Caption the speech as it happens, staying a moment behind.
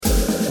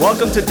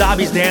Welcome to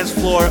Dobby's Dance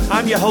Floor.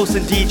 I'm your host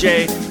and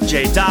DJ,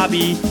 Jay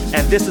Dobby,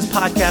 and this is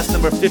podcast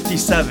number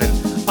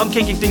 57. I'm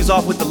kicking things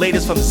off with the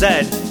latest from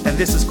Zedd, and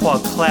this is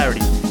called Clarity.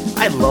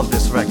 I love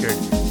this record.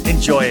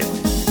 Enjoy it.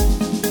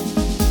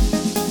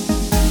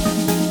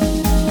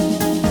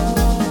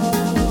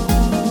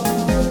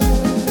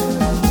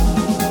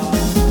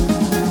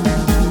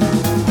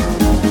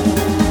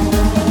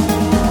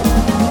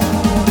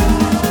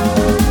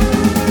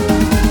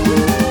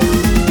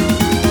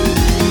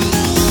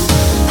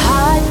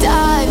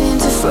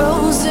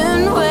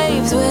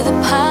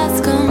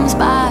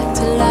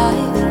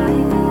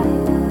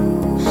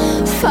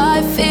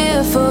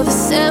 For the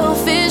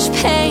selfish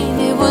pain,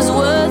 it was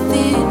worth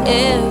it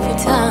every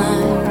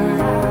time.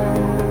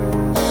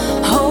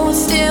 Hold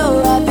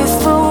still right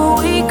before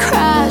we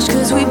crash,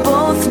 'cause we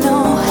both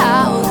know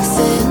how this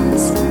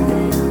ends.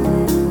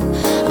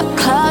 A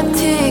clock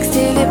ticks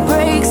till it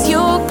breaks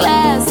your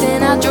glass,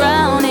 and I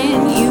drown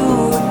in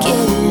you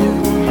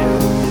again.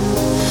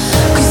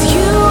 'Cause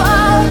you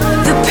are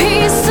the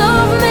piece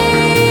of me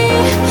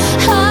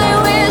I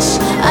wish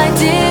I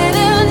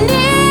didn't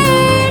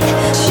need.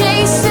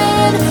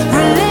 Chasing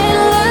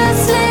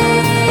relentlessly,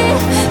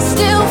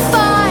 still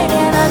fight,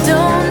 and I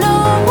don't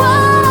know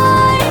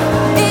why.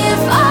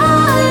 If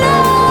our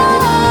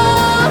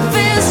love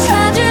is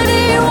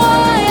tragedy,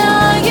 why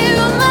are you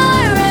my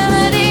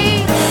remedy?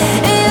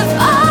 If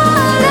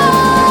our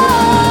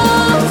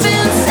love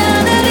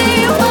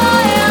insanity,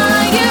 why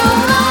are you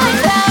my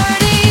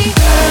clarity?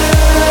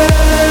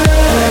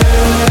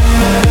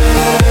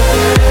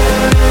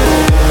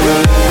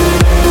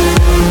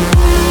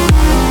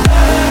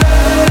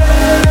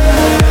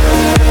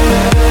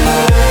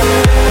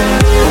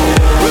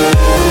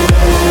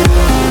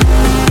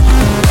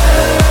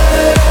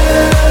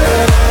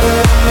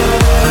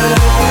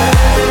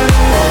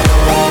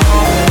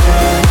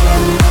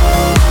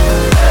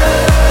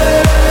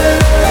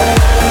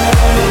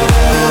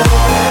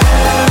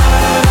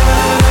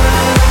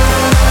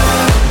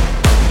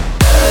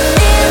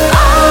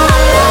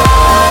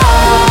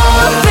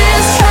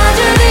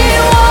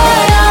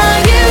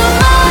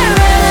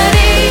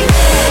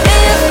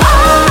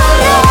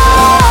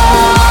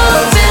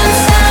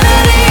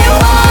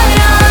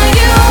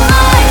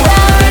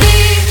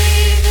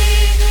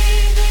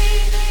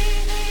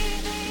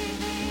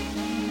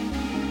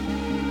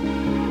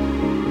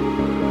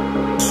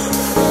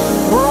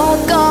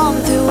 Walk on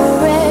through a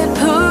red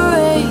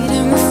parade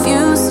and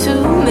refuse to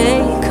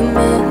make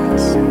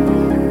amends.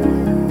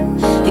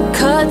 It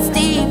cuts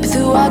deep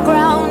through our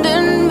ground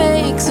and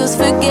makes us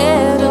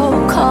forget all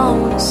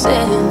common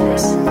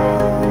sense.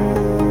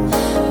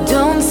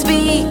 Don't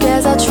speak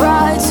as I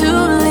try to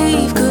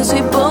leave, 'cause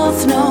we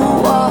both know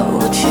what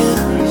we'll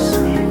choose.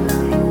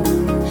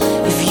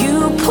 If you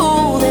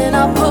pull, then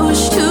I'll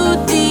push too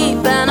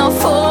deep and I'll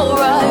fall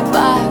right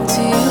back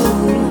to you.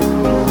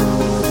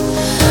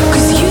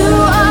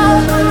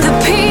 The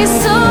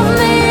piece of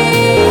me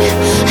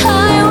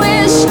I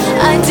wish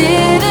I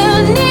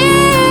didn't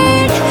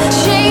need.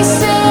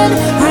 Chasing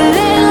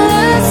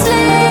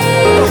relentlessly,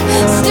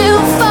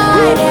 still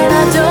fight, and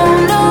I don't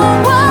know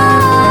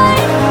why.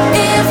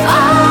 If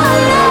our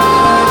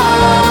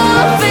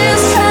love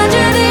is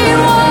tragedy,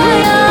 why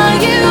are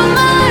you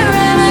my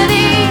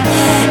remedy?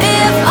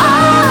 If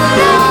our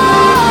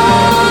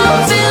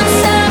love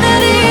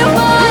insanity,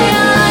 why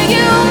are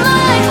you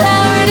my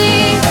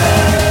clarity?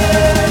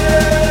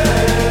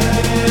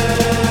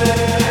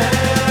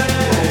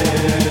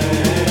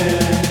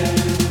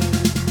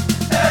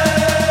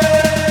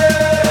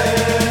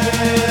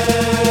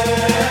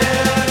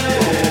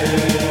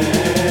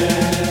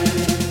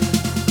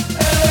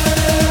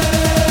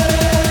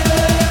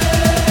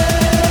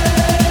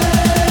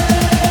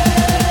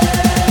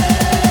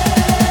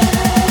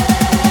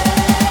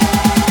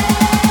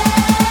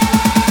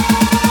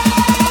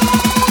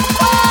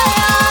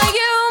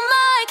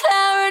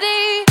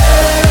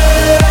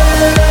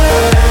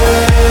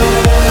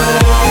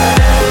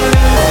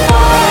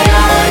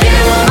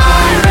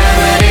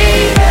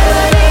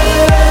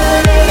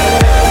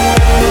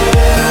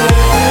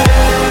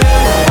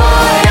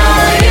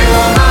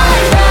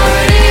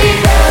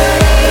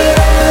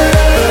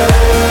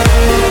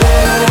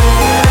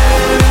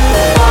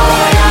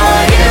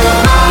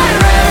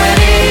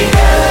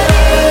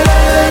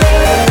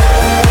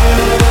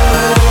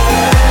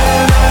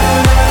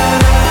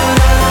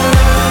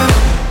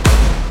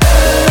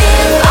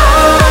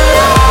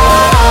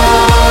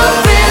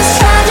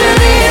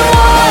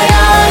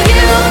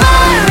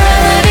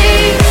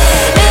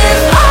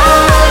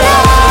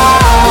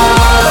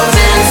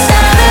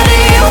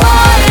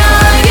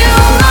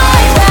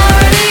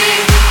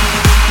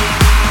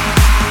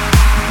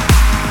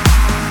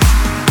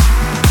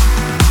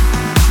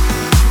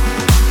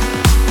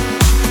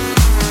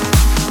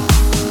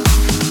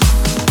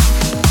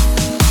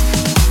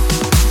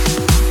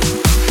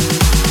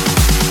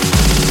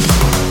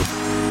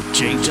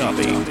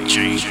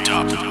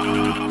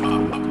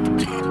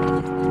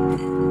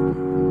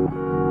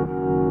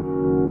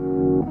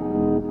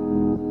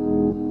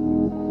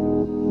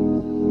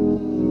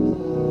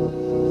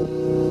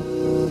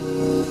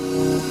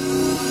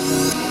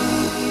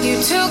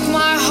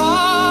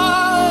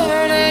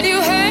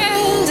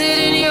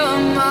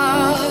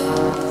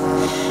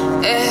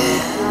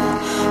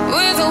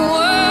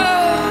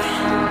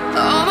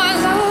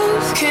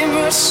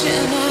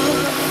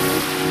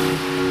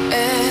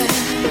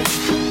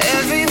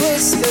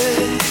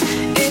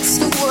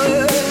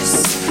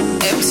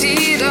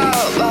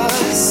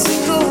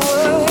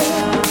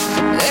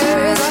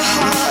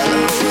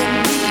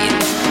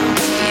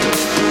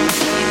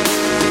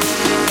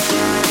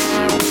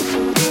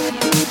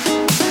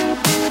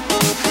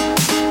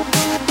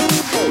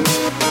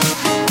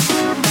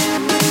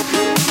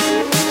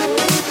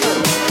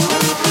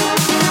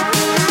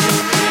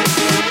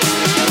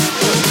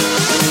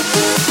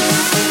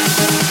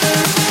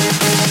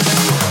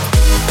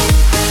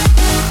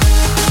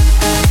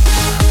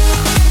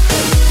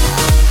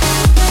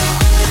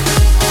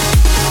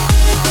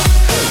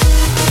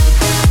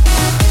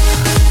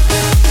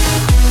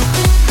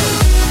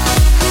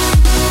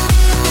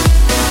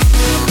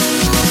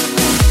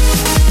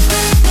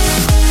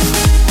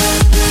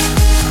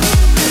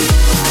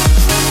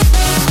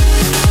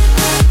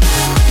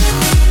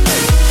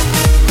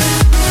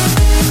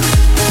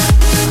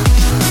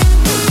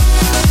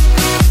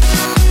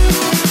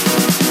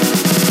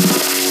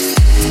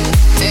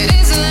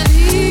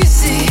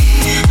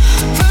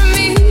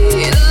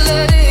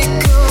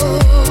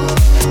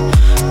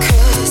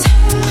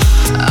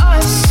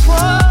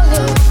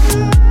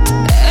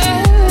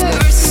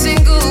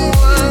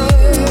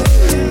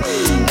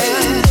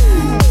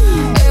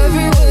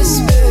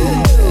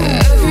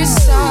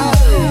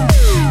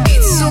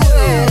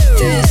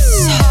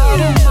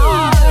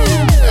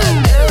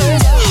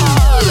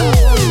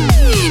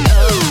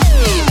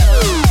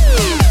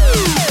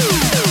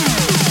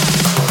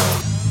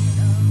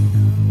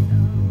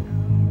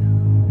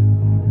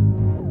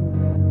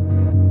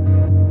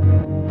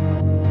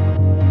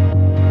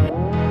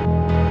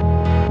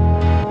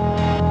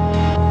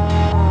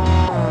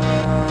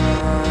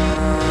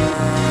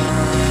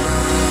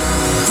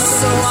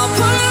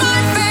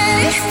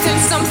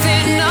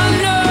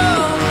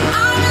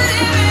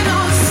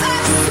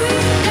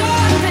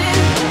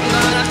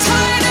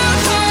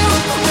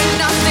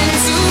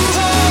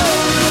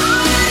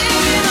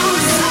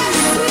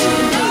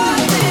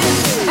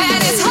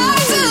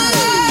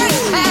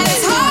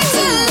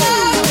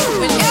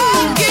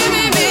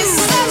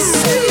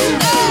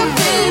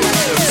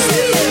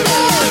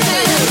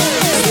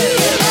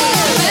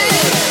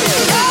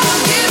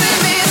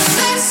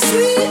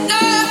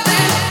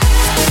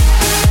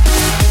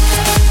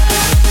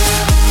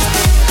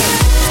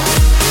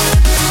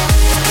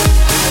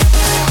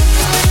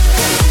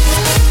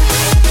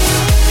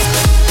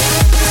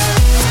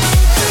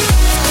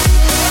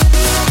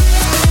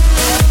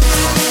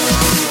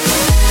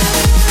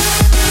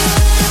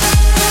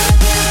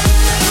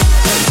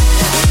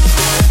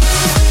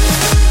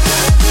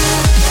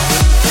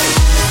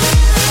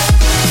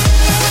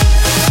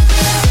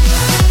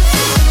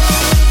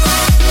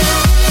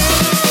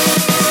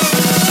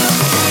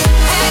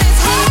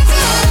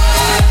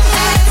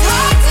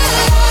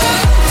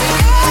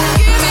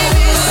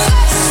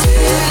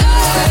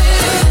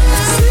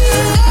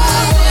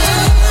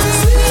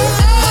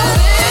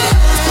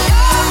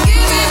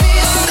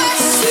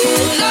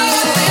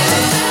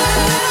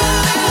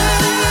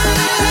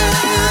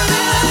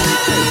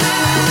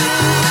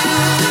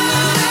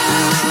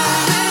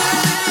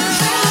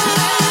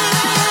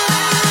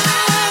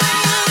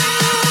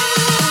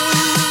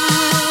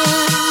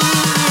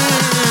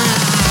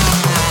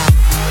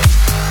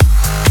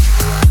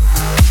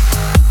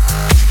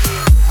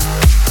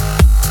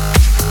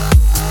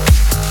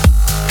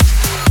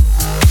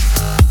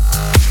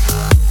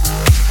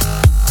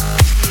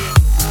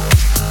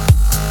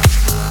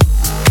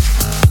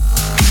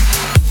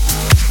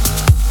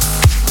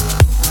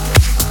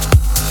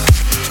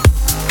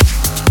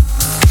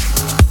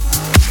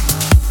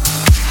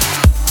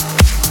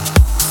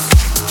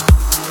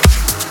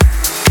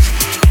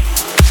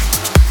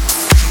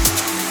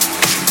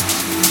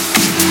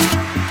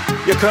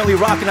 Currently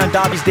rocking on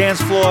Dobby's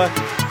dance floor.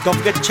 Don't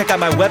forget to check out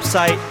my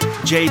website,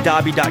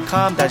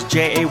 jaydobby.com. That's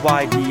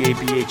jaydabhi.com.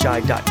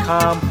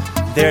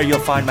 There you'll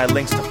find my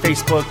links to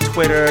Facebook,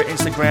 Twitter,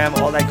 Instagram,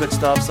 all that good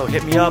stuff. So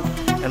hit me up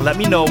and let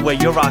me know where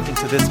you're rocking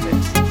to this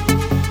mix.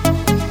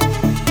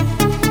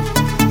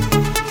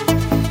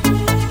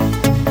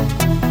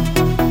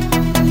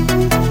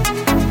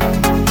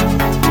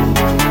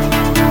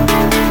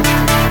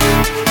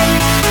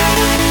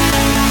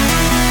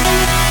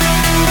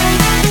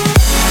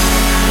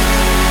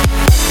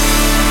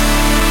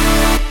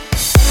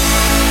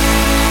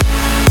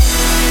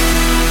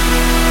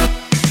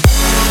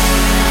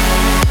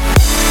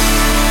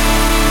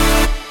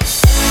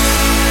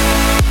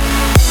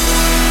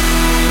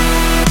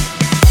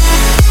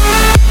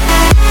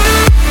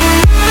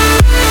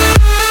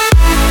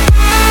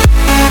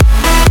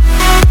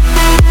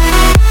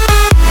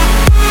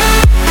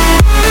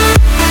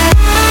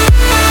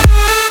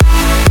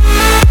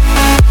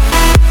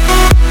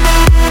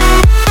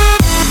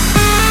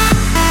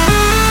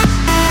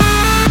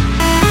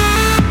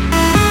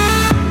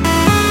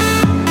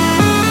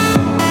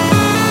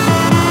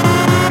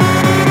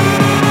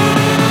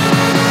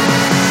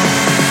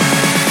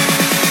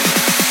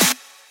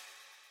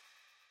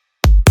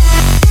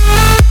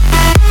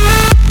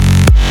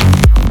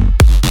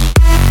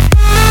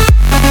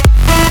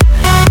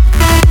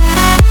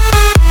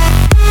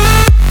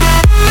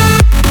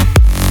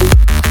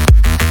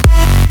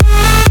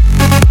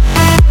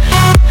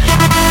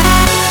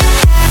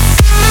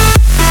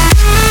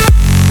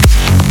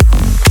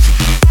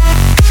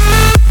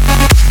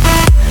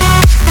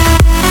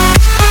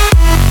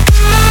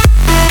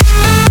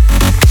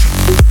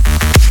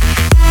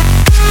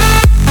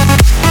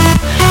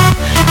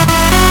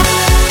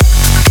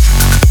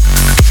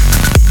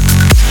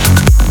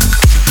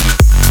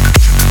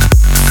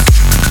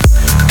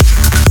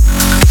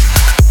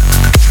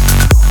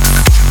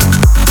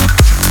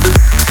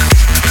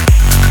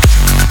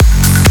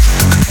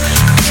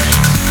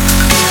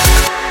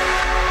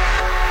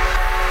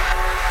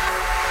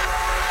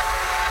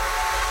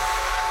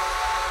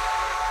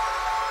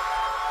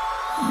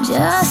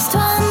 Just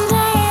one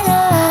day in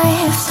a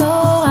life, so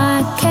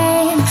I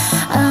can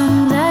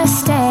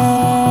understand.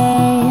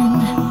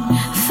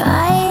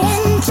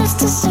 Fighting just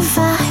to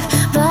survive,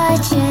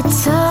 but you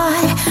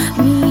taught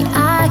me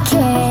I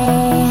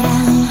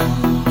can.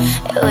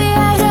 We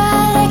are the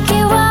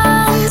lucky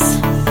ones.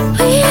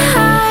 We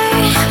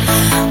are.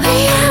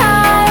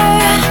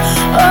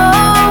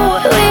 Oh,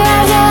 we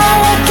are the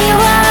lucky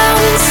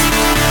ones.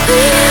 We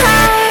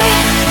are.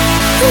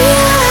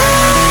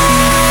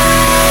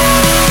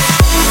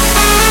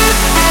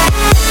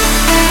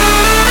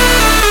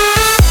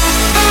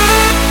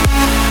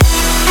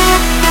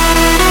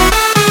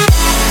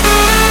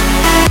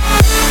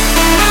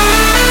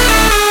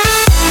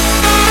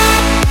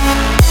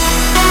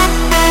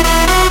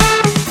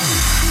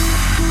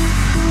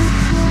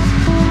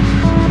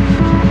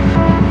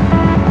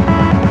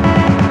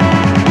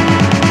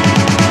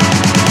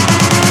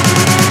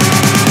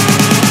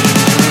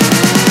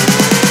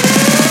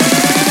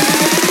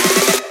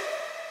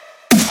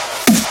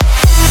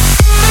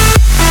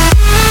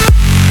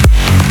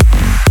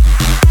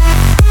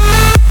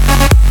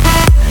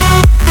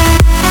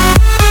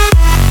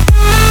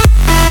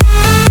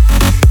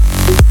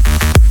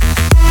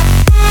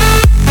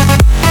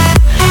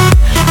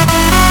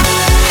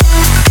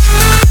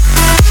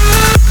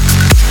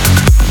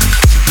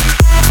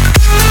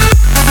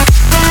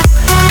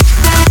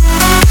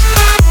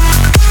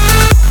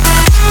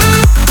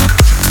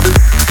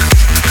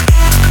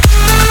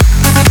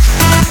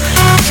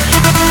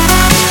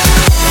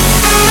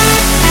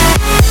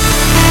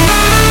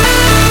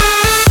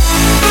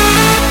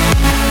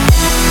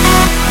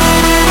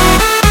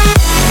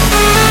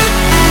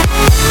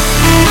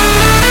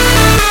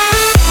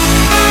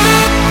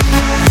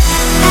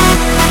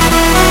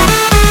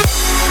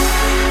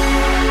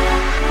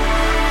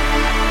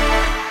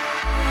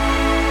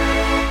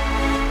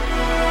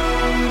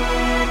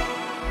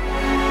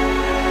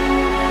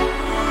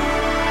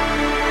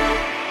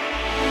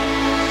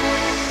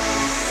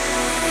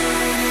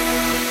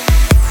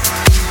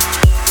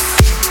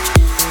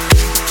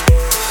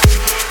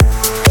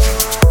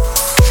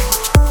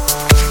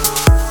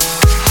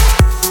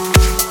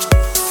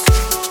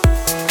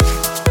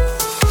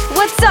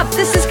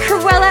 This is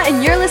Cruella,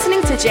 and you're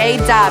listening to J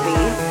Dobby.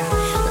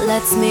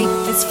 Let's make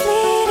this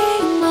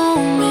fleeting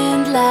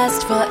moment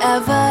last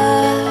forever.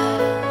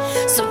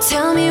 So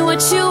tell me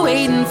what you're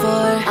waiting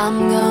for.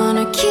 I'm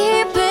gonna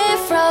keep it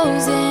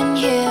frozen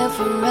here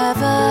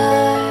forever.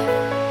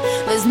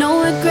 There's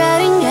no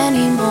regretting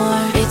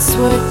anymore. It's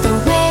worth the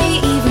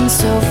wait, even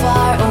so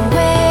far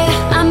away.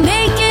 I'm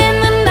making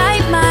the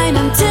night mine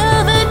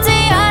until the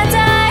day I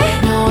die.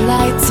 No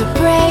light to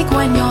break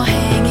when you're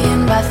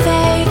hanging by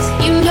fate.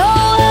 You know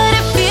what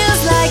it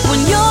feels like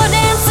when you're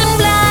dancing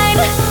blind,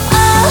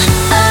 all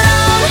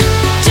alone.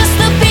 Just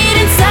the beat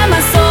inside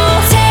my soul.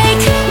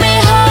 Take me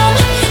home,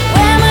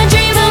 where my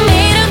dreams are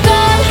made of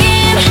gold.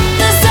 In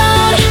the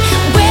zone,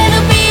 where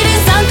the beat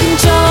is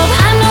uncontrolled.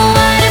 I know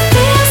what it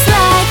feels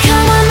like.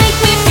 Come on, make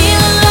me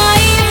feel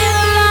alive.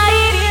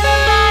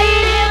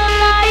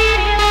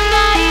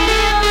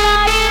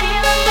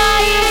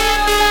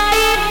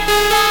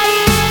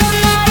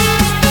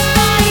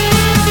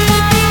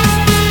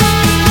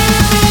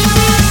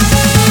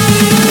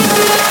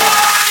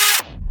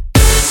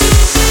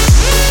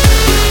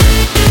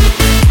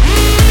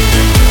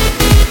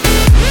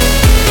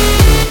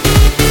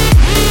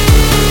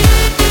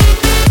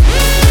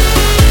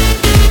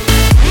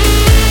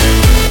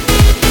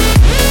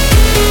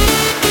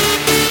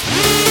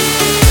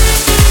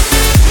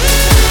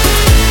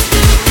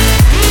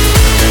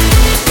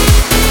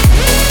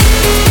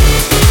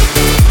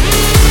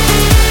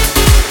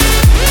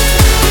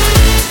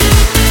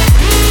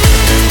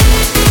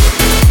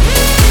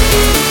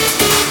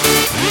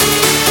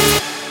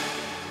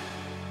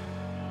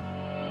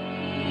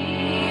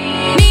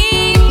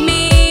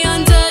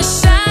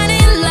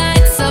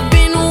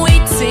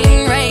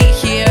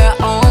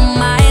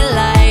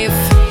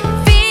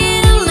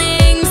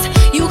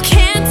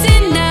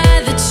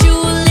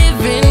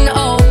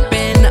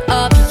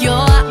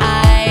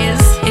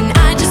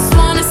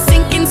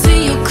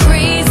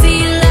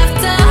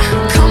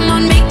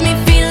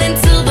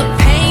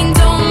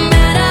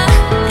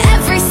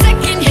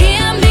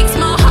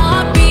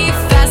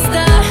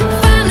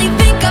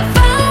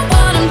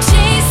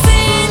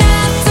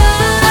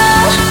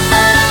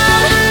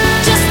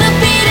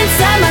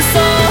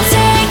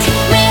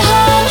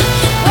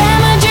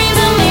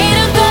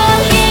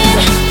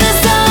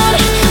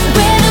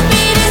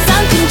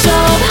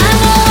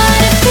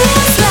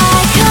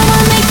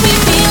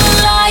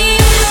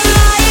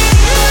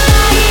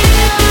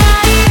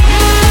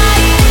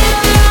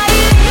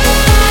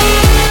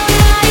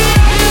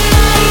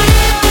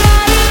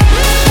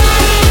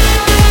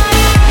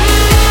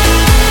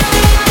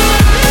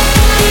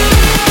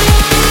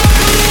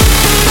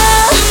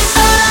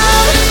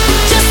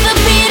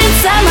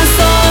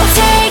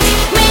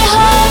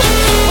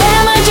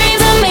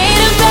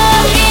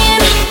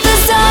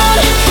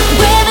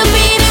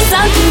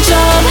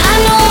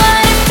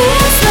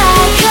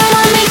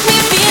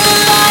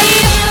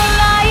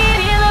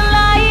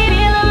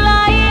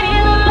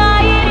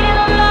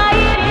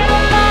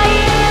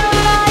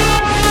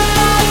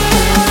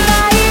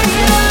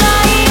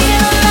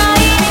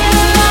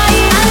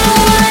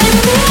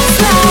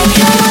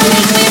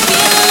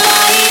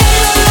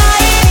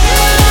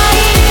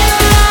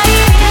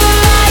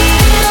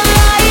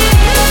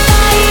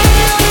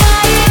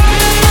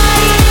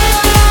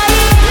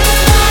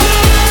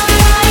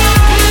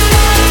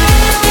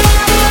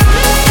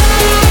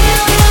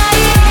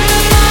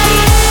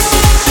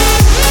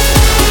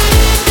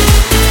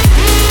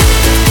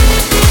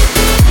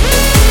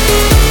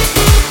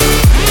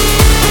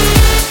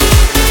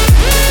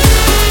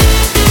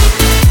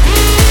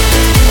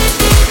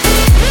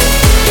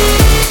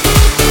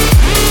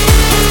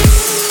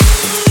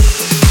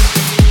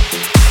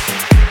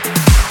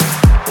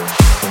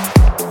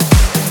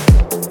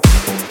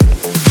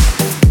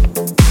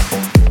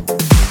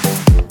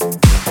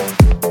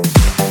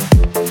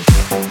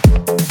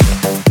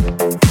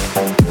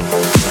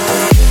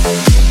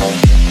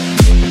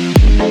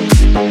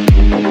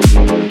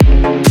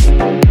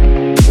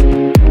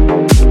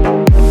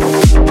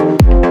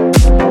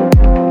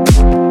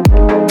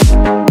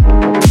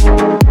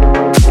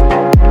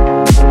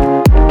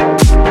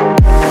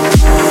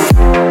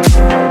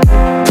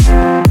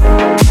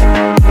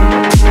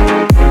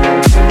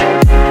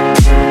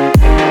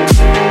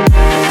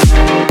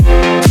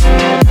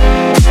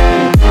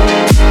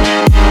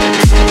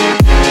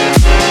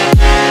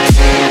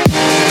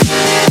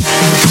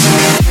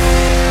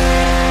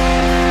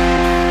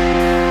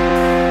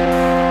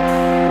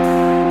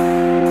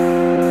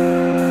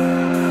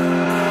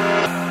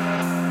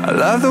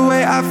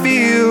 I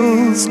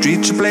feel,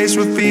 streets a place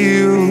with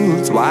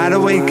fields, wide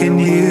awake and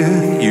hear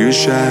you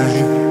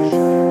shine.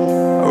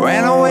 I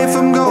ran away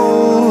from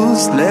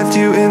goals, left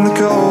you in the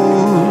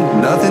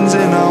cold, nothing's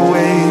in our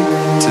way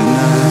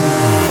tonight.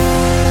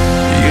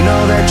 You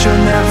know that you'll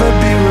never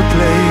be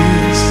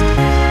replaced,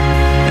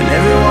 and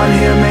everyone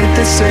here made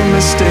the same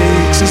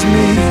mistakes as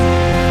me.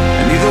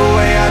 And either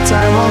way our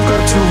time won't go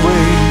to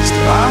waste.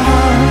 Our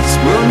hearts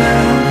will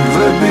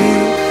never be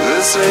the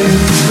same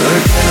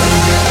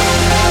again.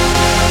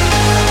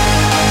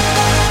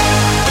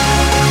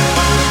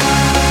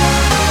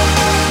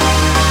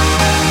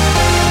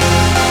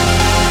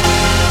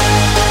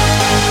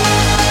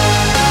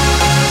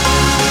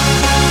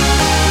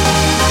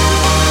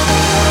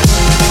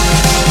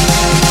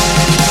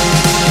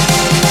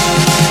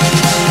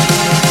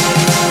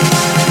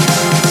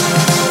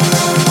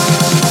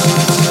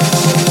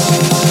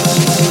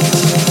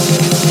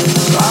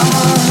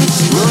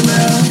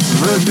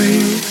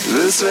 Be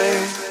the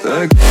same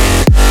again.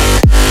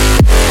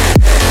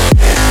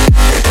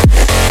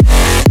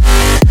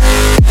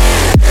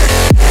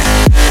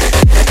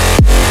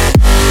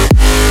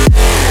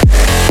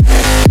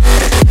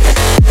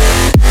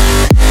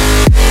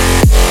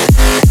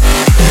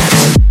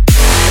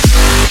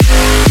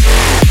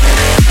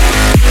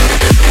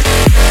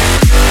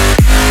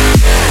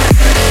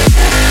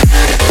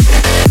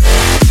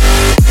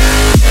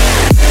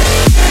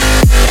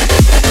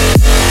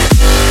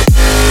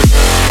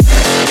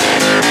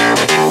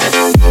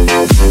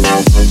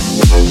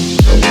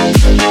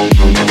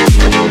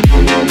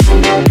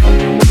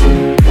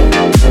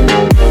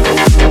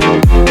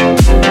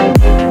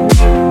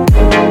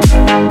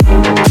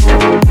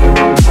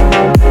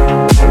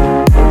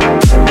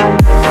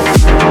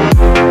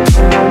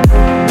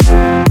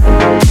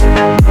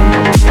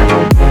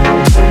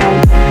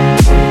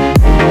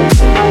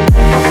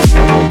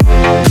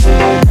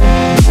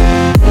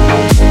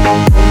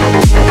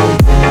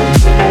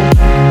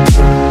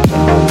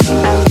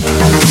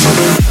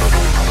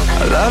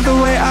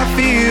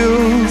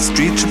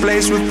 Streets a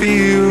place with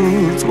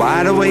fields,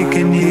 wide awake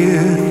and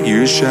hear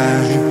you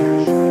shine.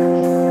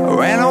 I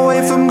ran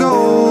away from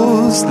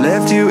goals,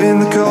 left you in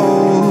the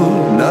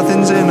cold,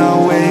 nothing's in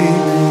our way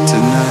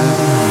tonight.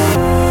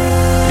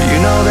 You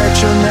know that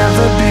you'll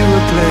never be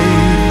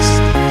replaced,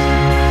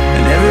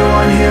 and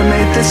everyone here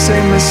made the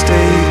same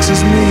mistakes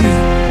as me.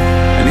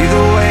 And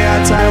either way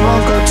our time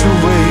won't go to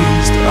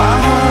waste. Our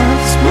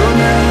hearts will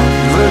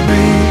never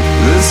be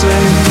the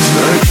same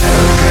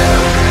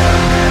again.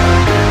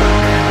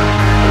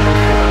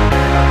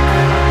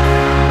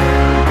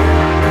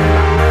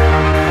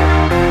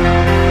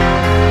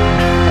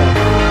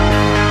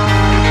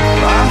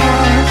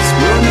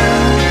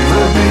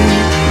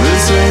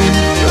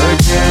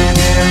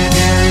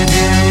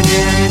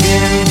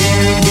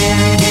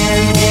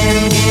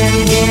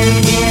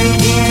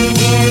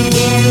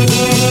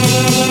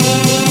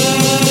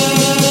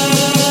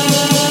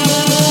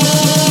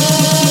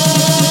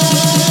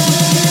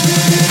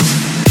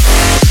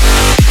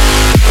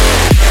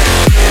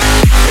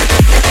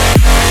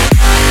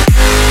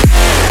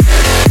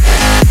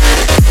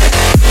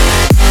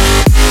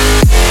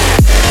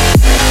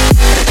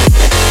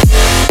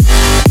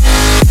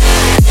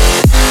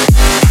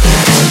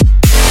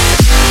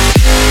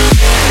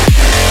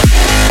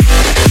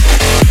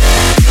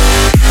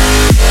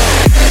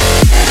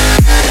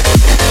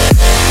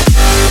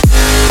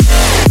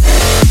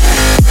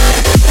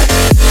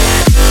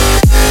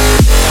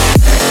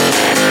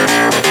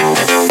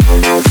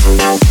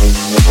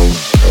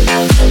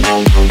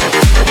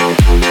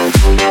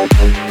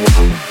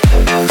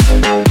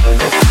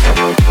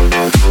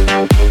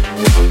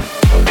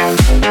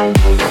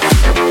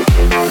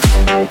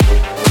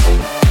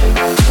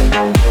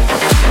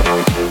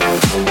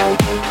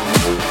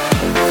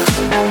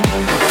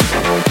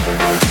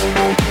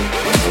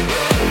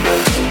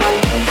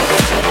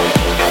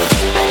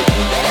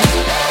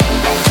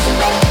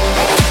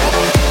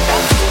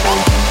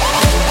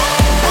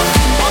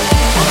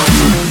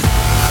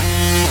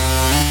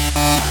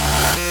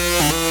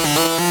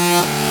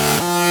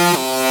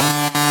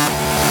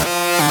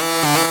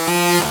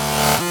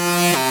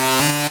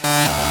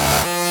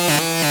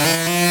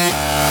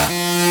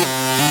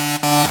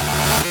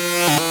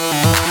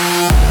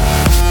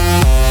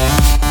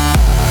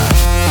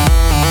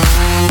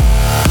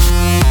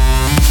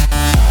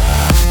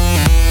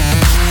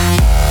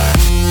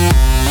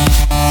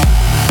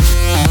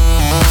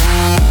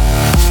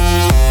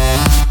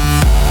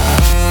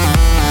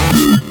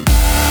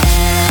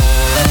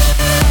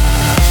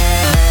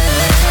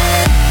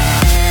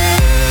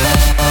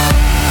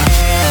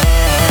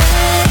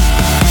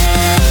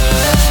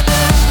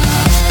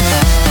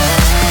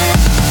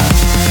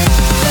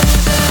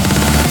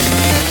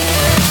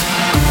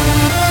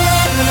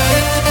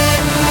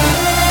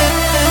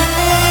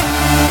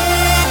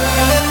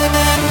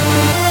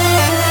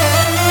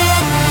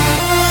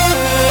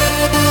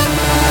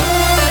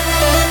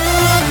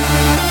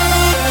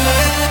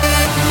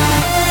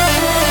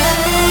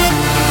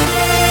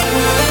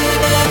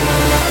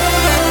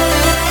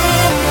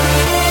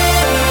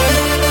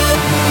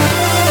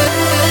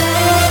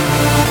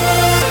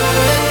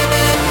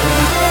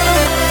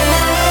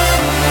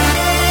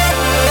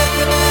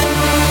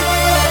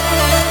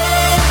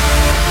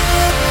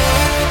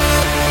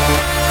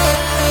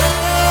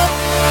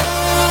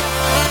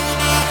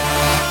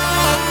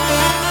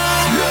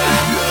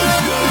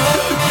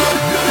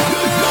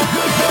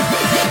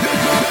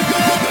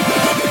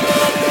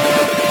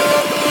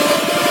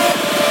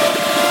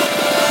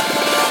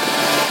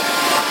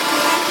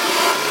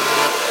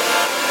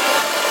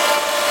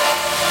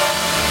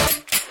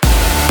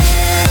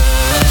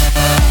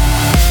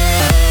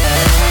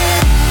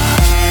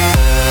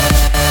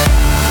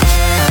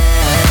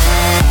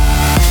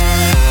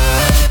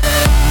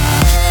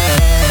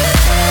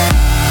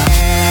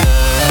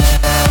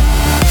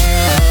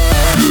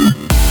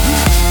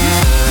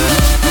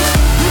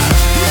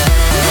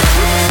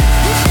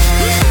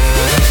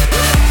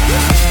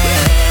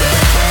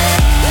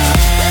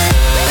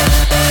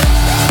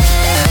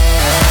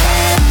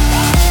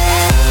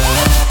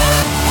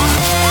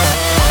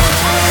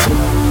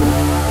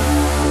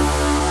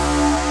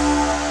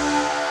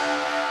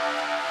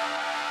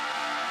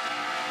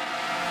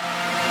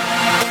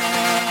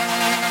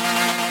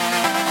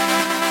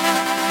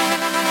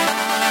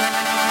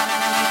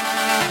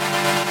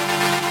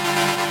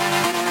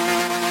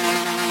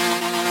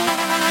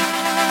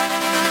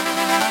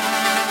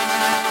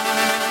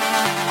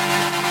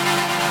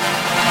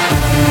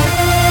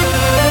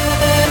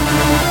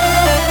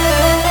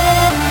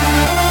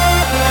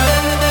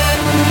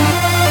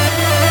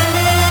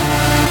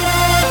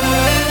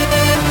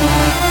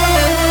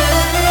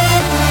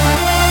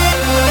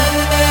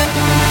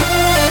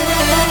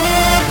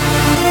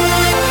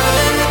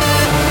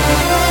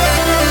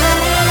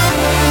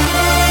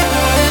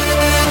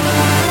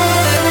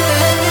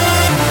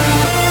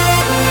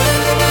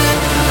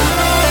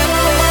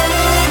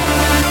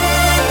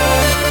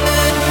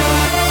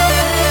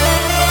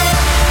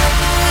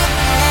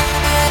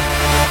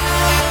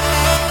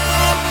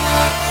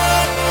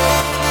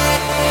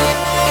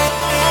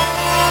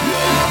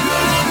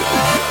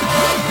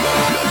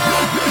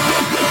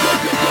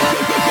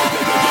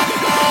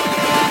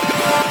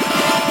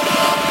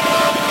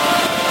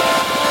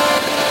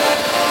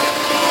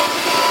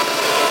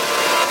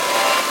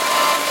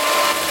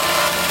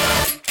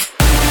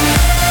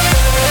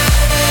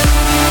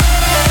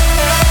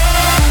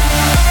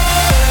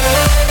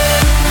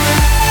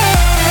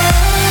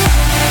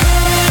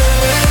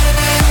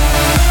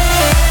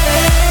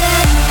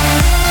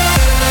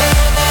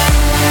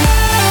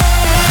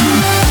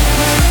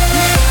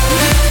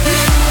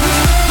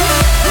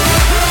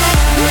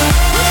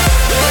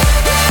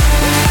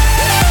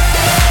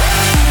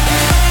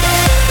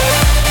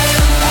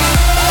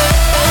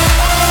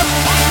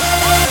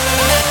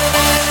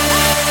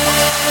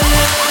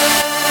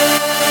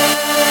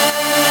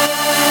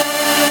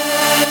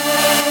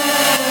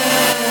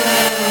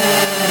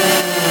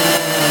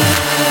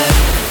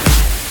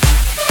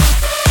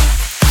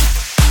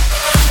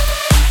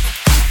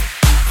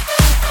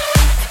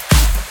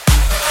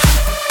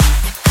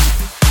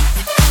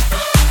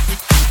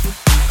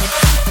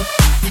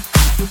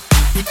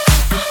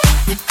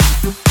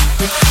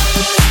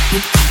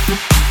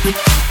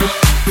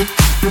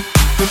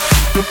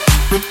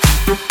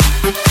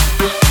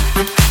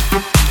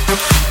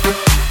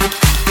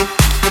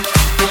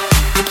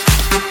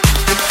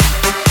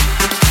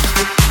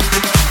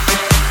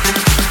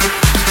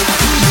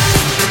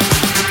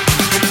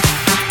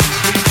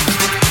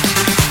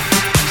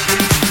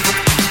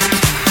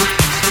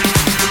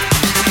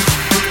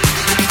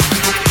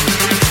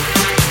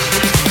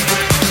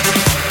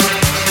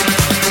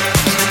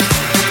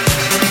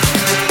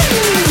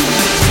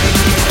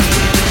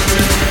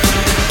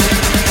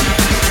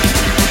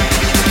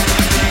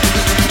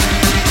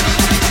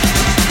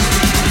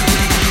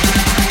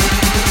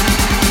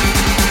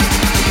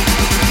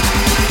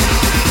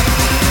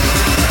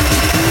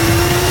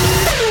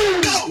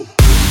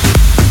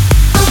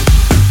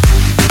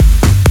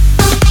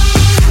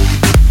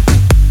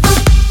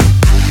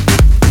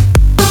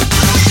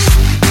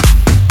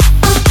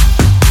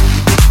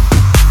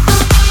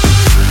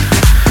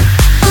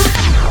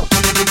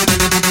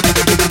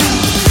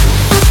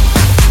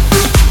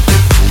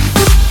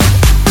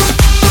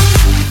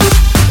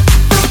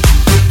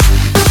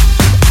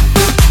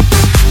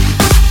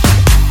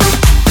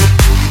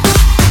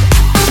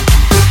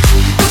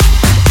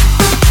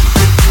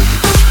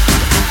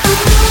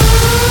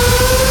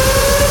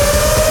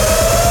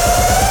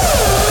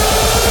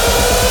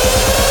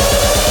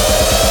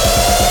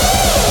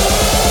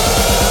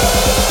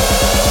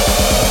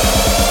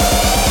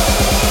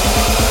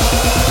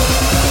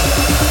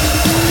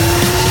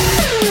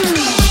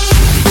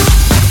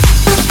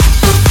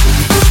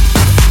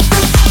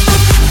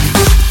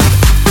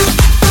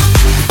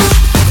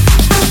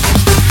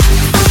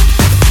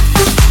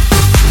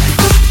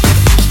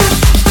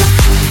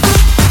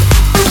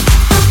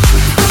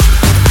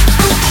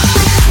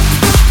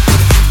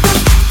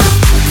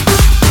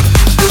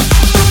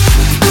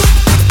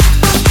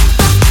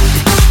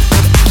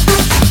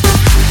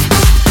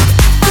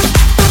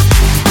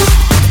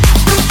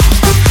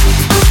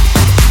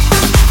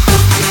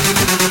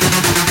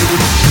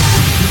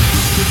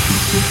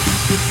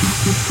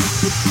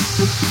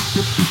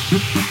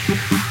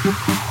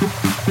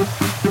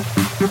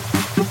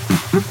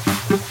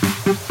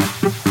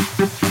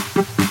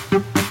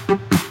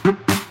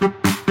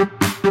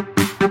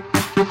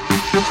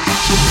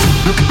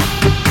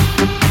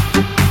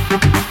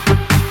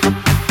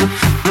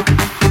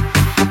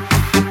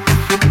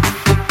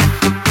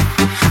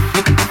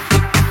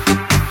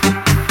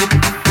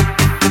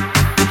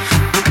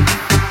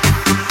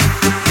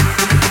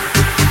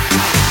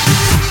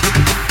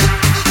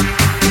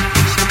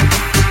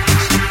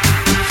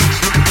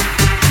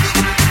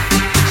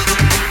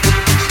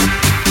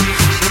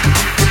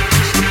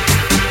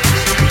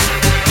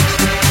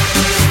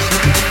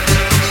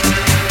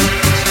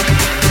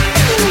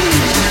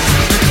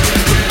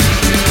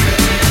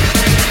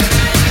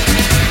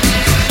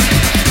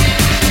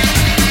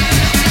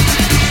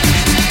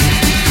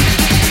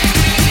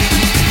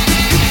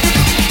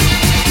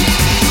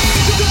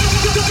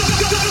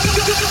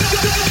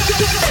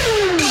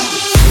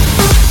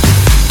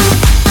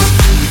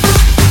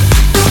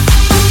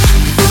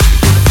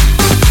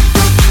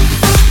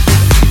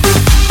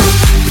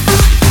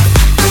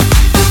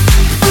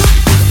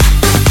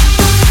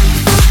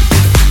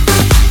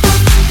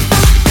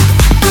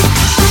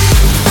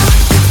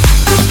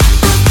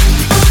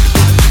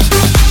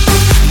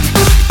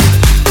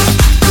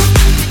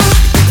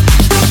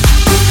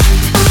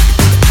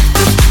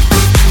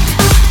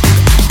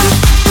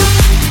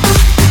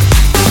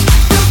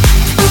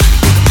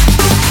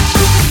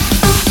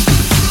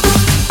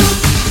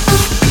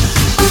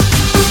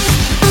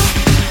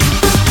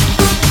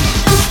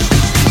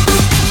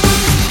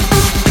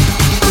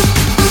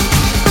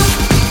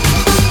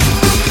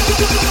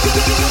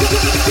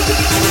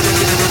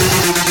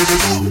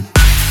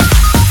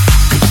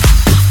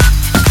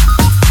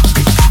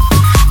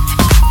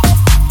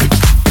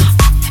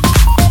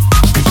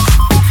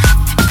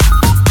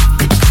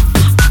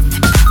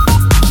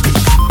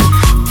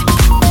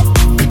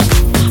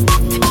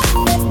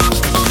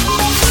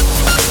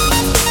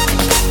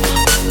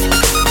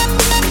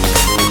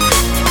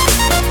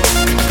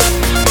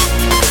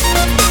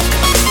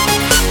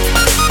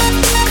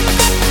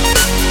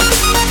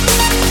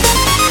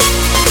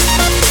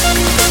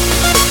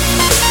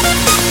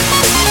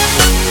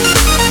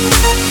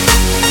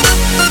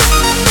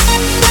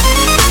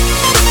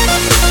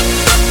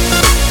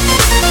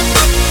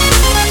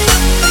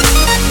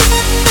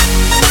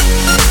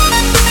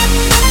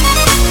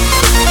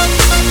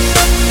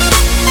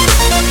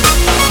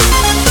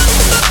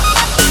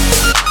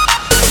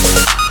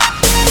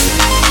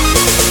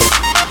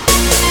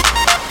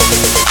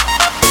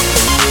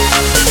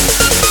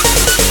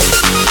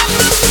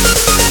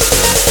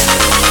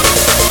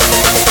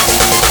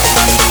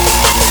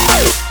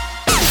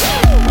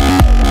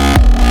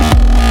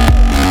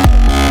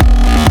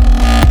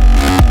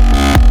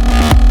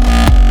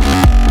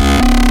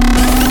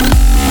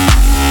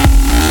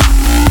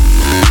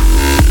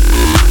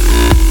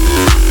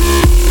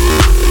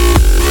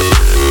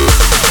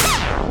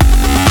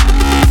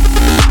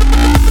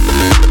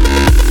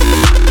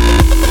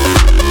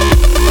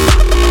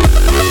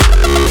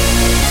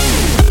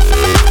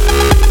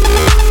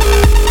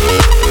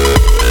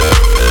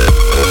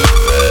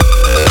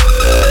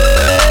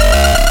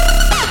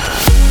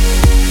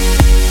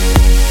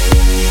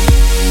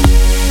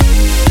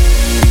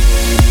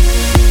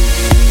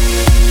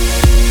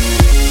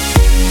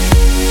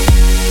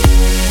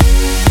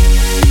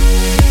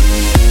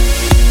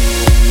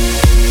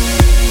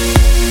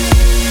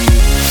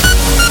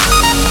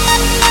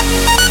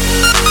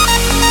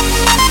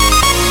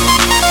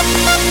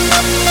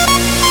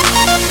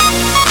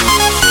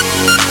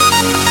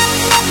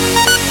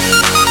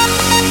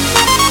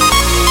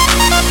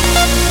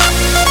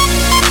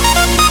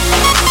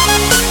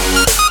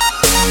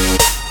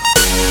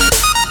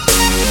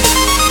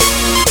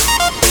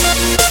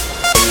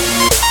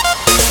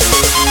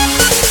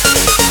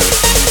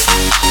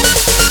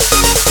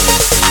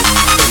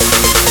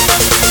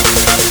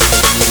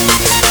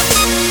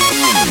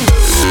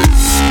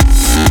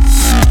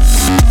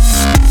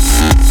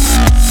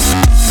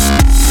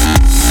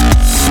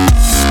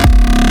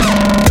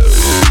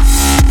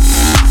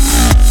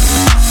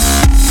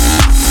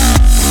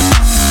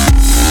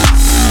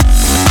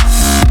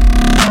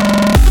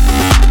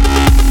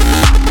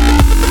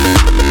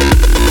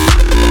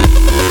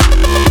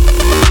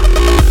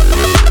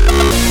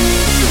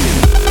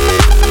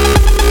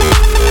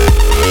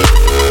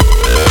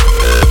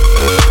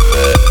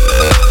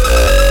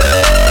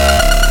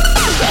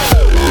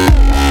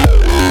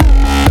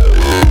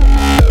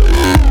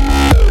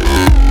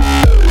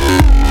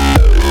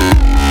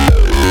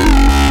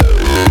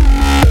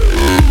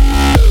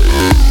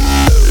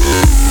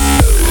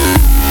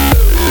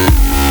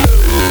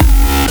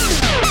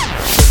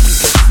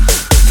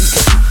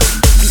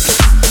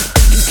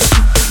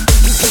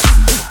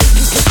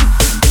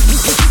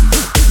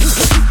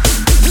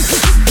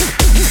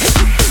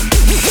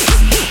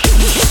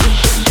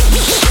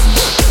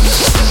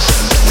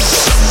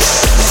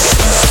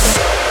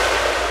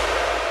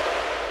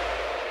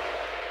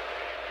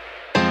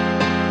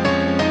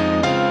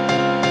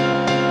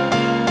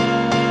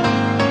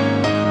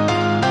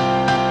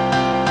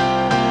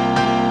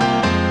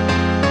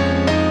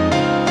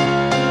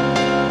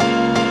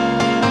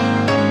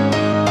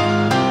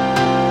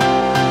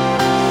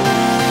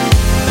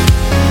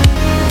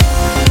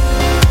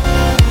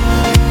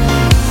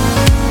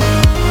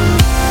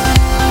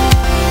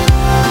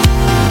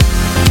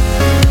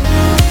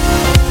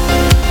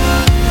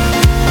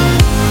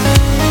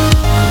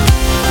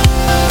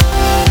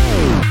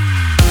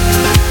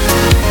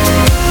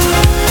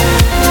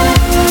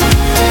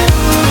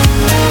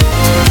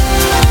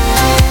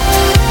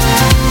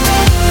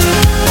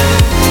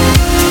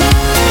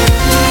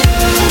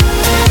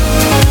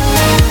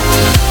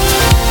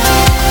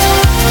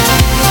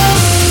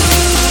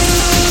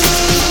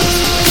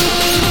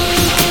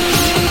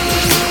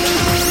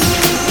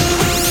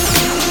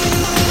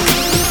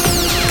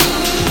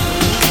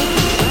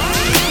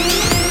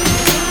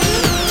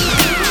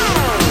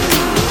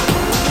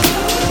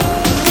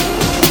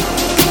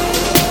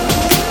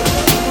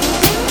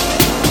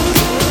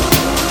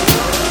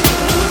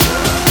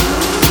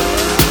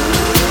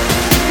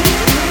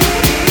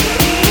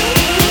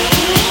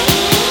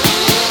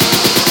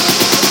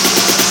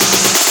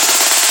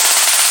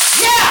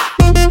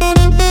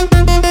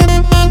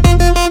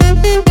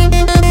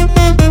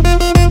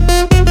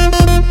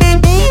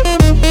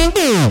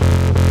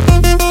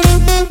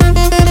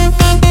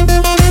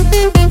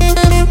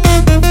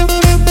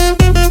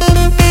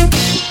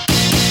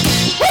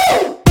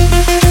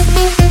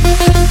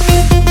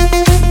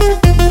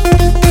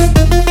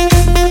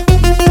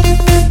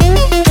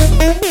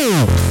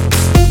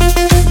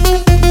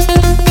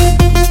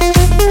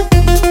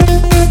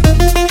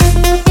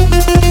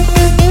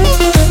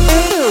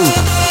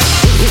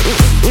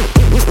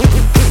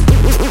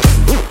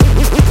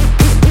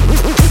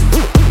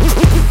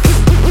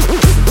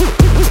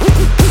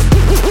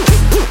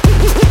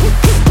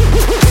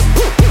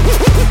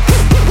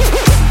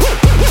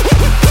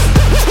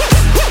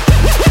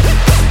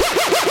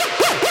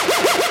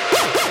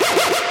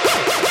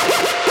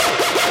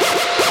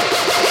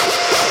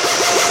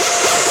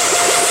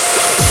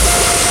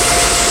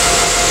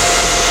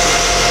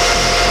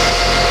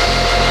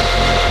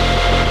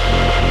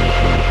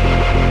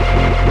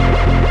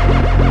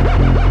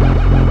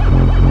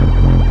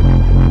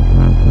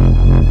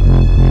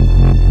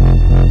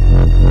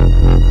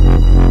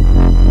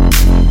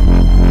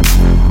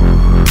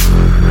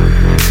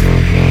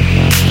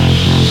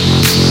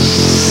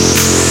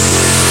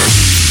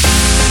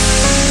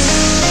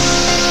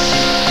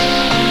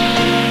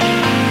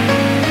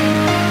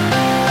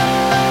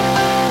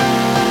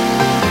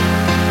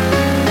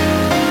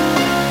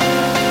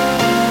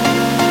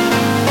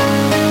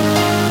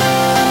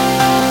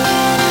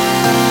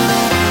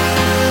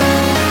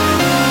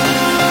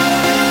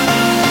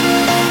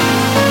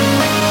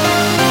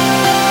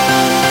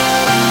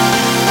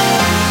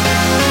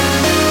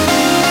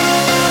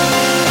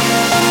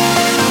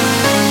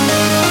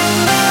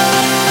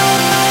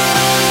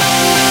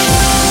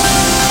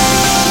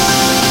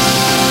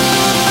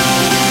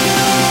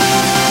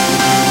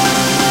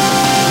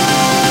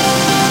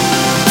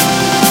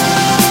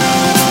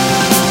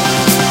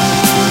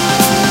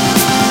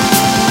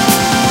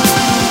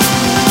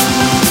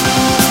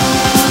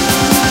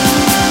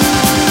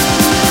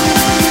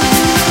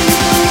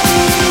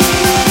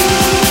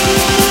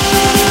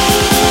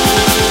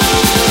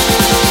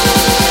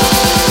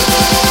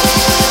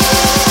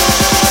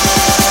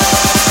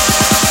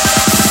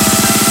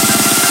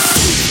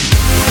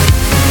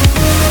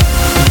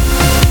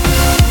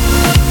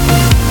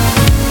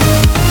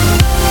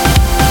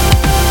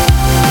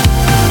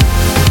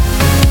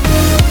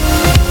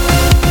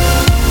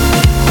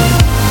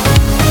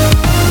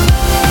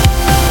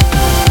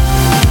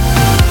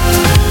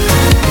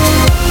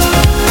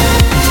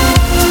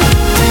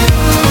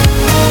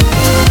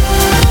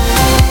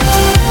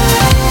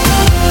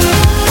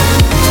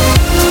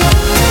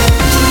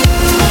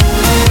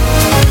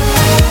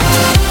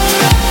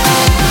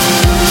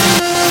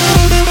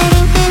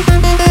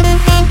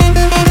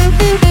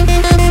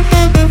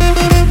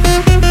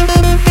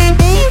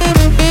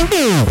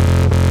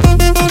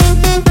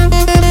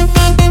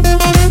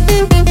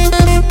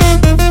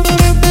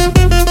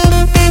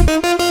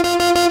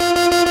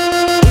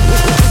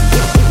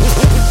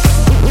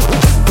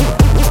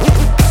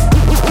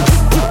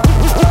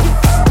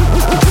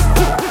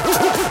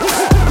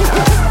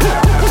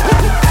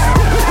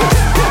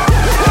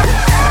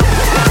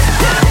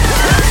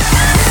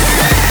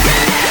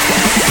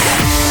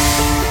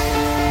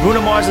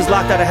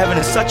 Locked Out of Heaven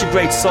is such a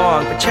great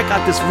song, but check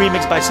out this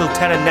remix by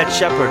Sultana Ned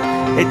Shepard.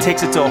 It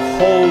takes it to a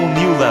whole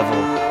new level,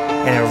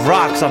 and it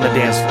rocks on the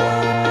dance floor.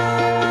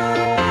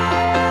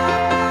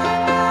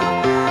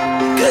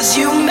 'Cause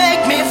you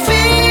make me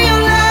feel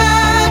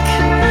like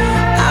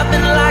I've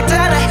been locked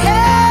out of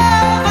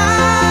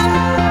heaven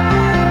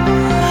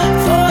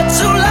for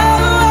too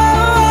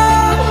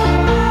long,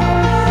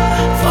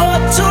 for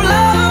too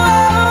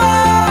long.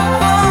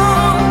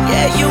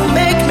 Yeah, you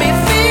make me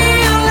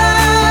feel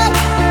like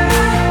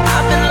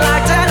I've been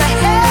locked out of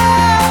heaven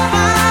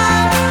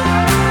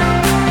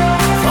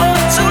for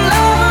too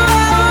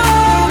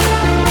long,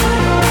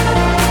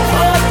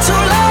 for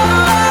too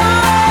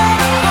long.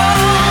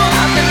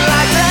 I've been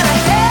locked out of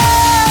heaven.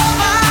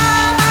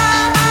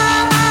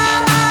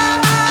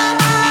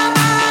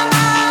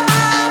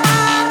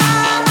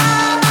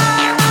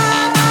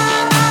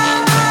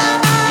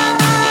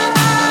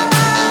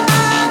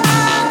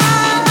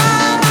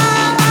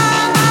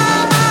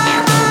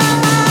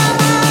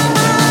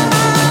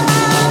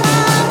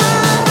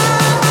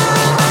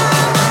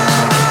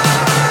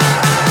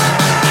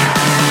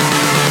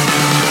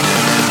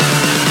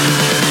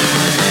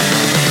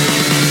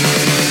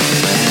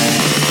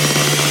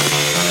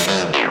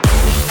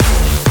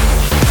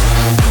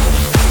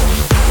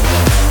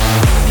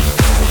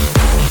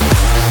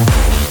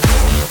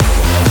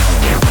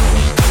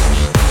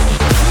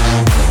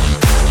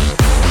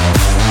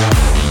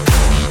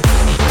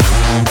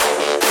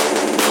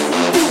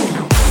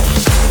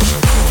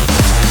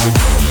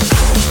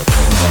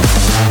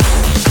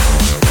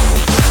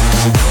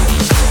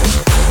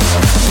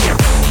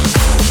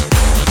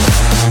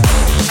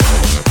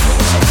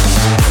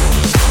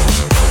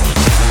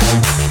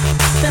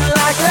 Been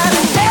locked out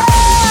of heaven.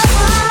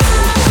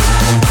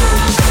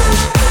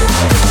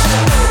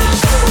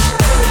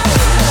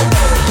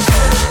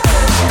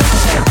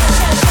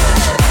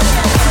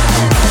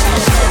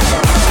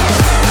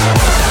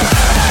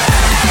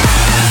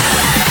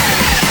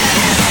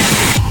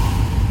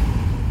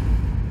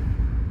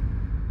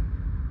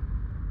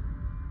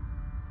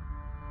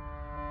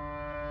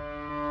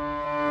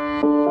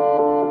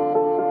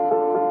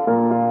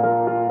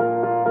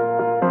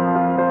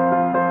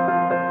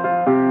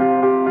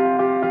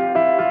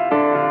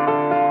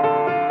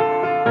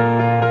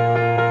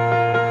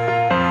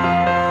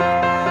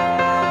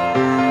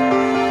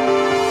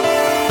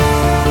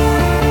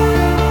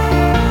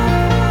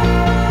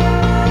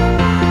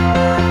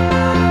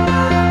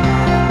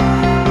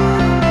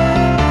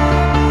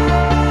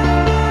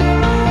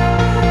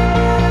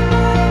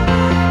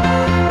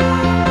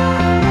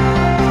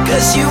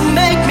 Cause you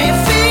make me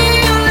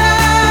feel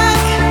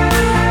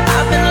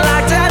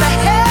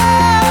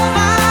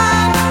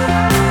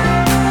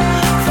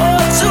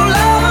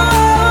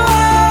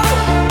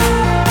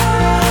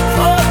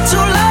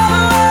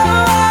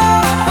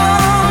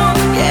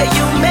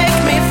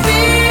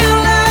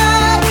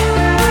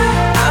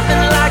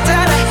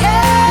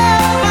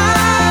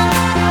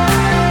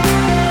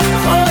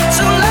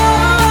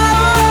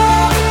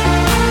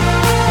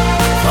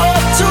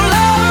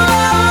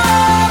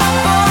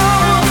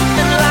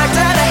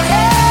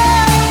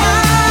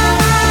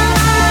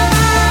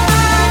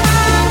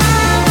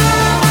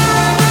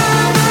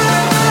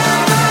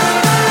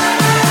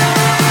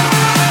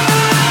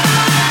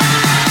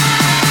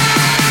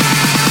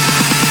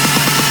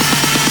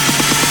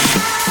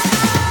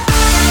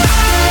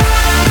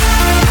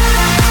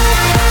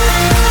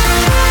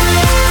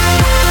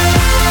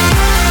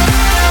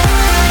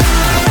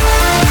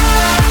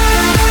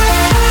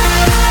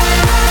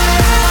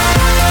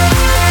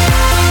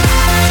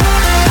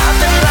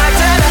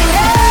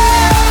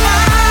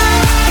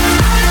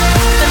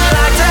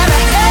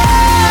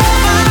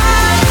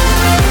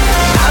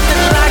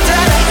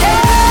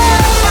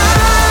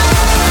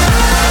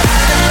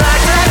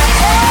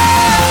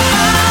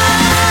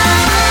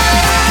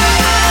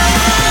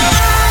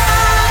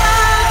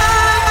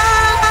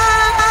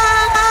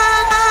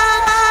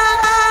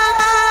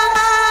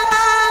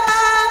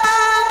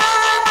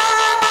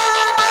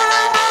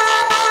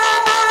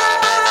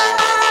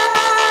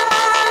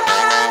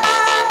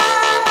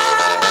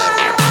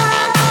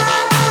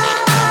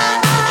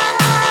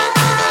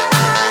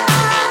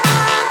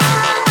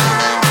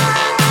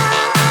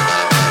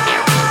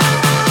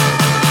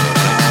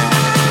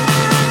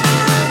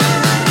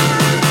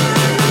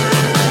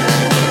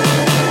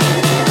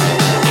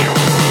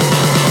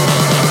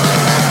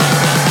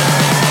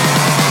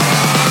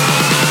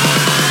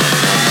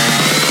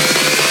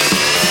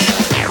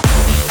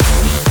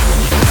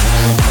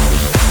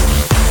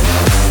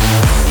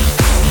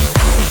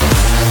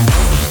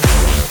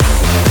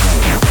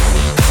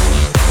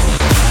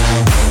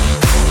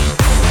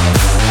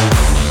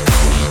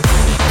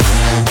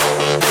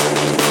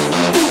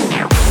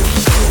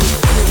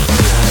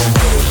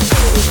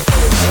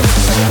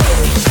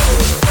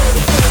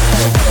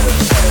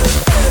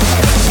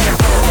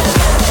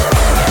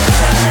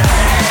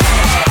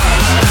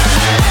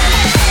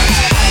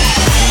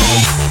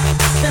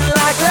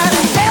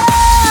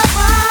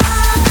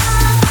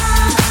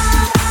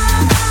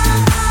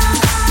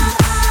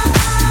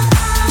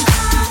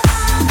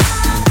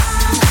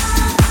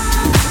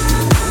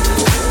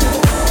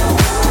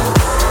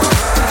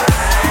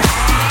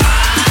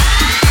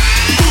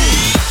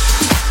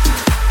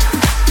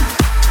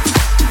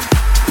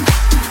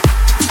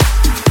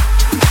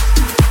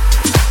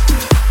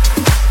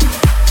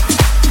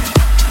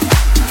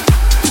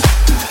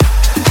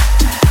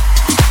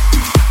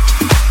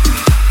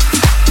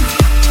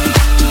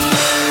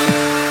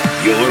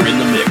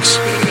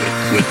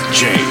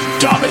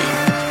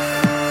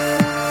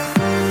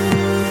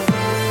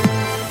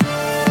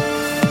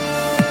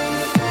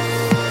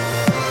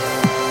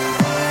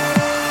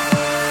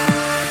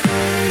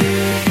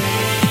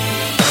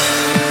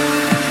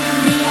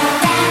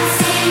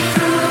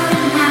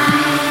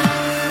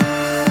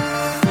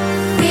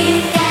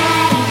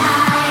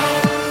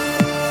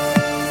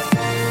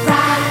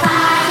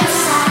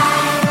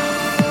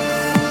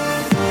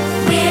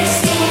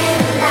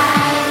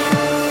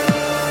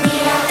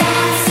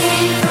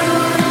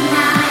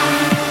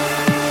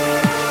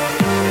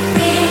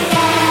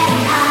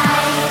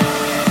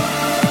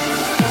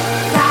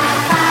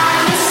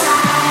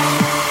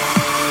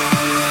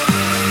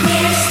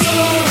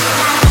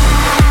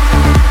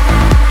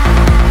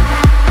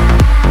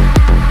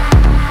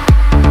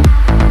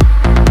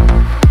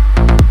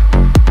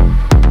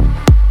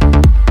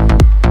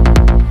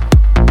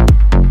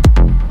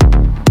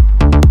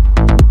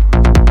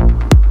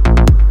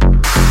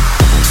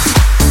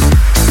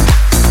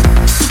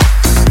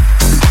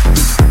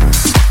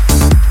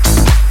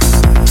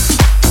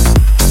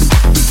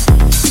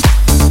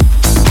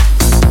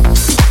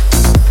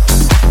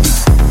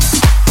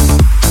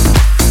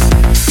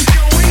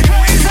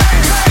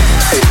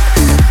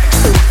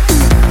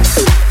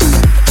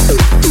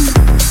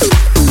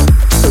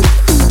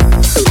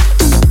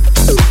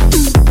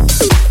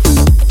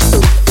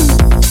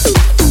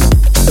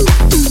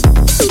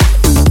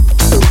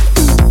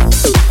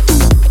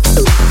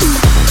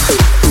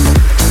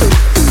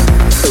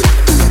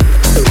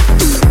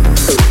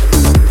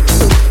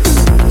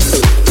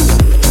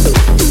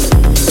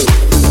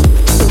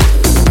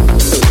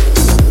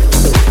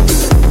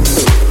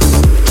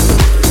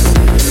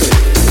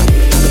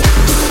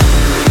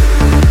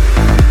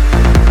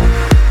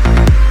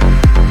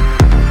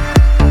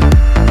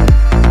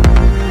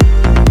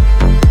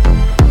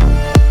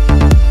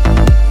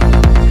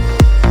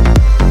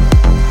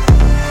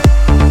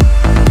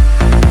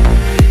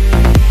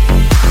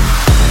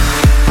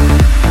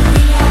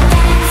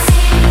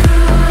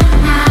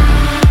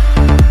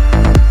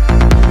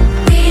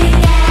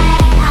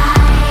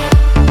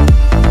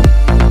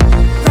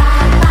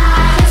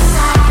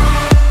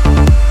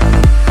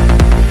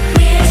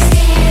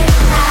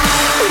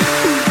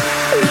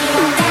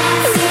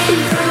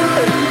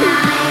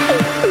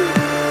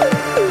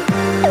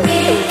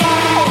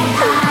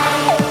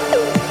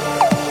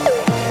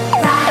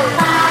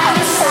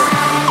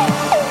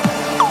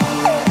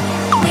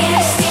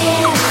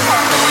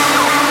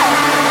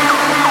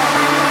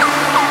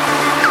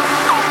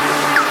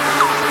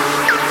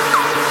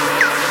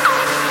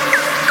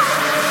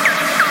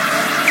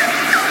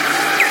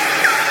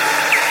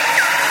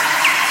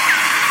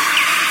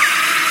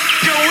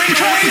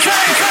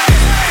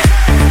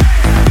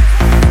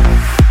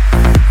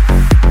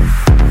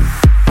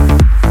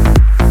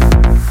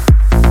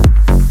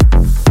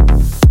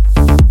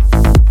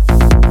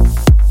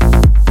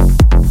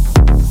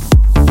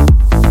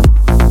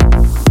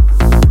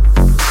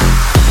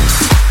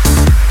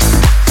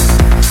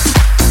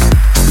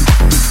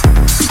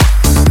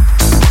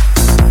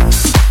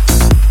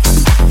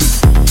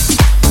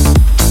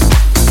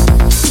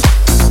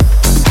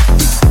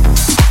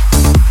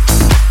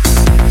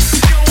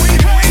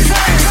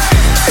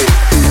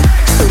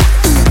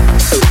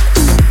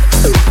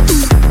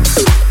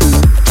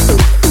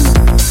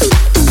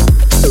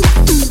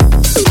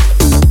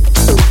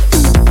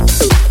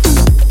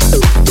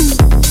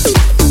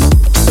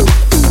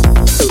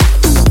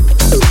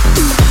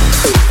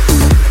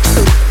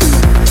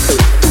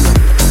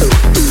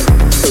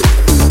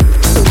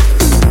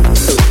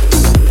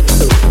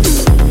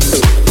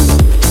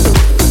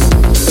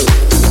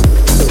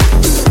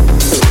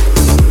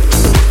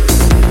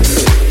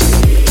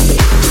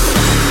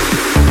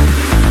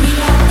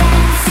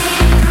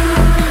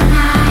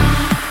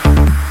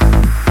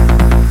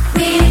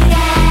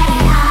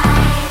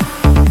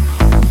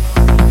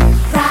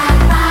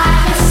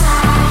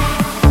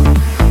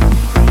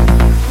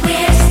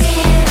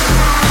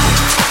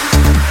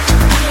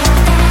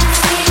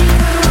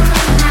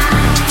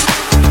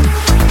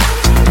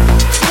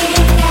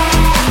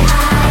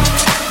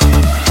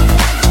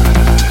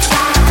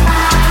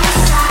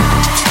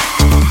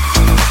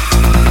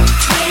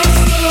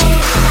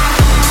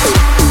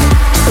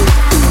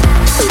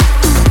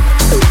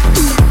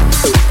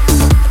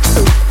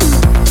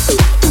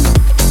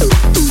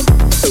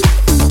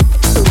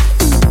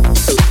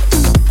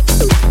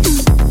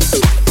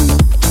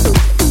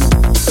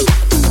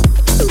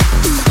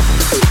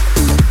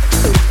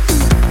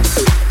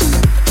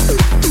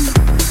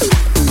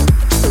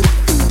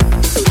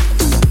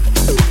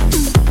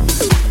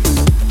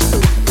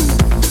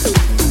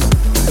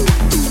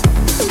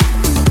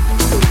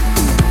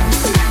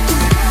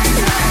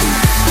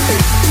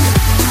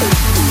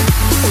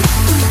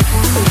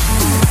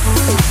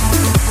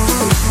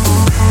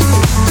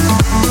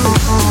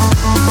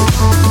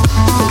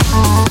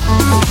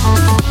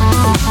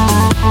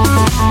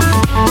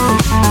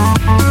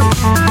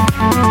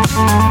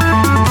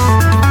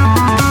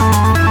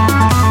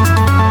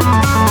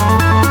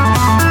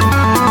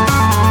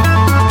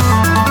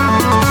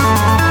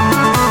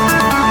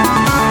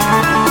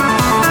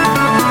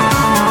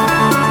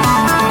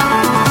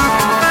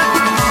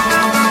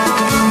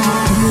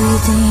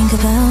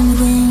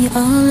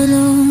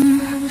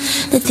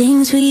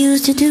things we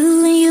used to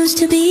do and used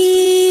to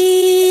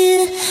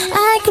be.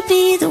 I could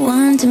be the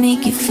one to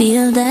make you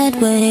feel that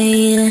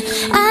way.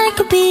 I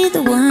could be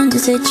the one to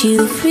set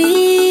you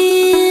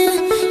free.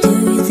 Do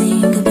you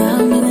think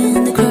about me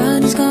when the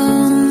crowd is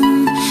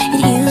gone?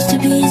 It used to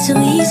be so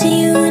easy,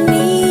 you and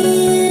me.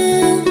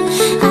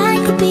 I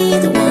could be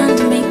the one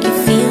to make you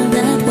feel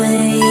that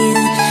way.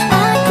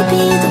 I could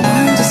be the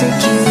one to set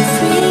you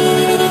free.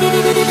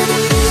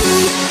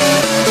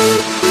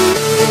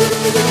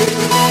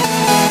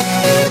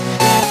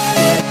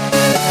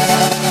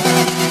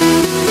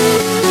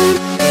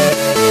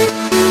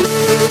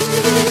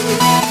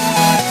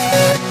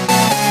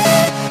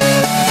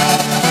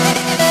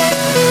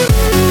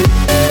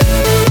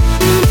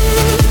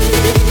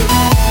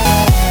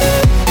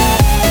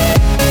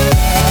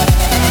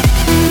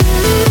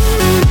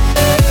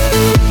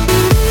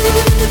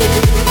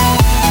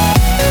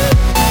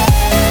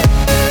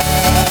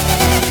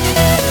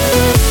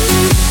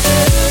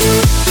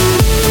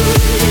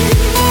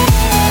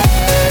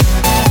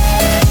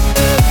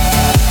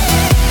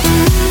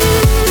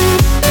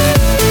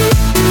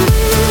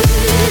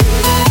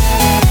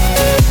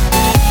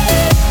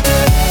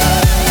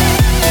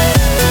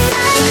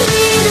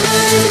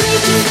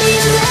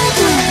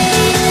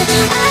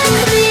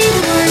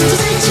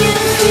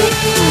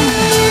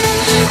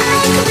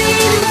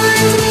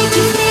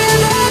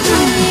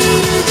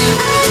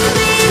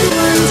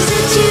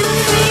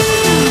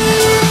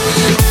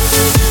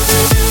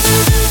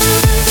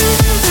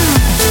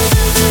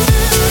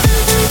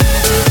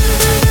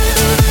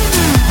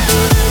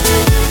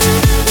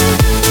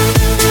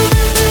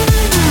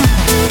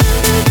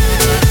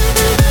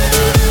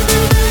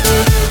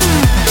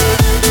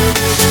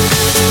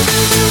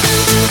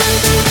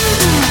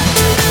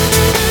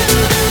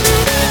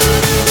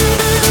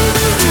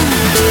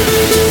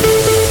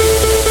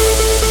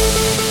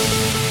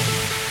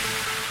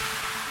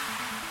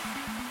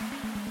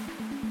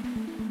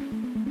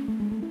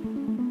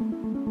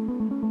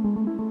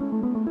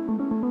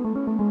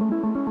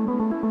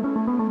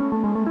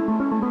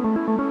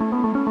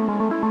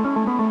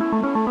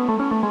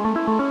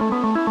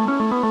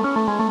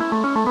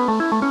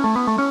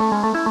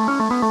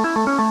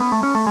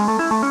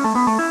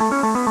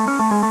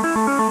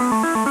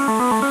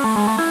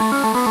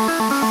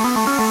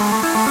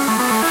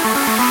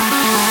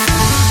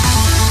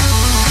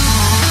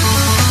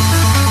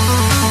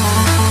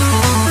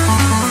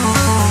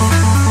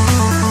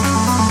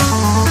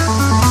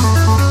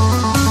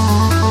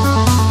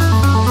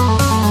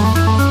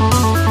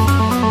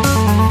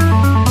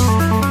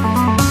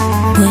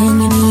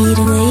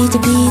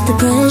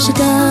 you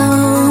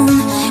down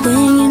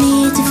when you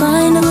need to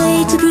find a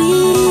way to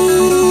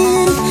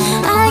breathe.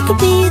 I could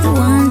be the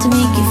one to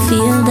make you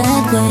feel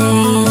that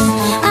way.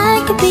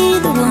 I could be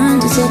the one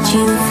to set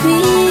you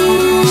free.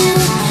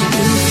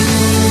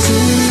 If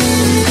you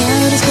know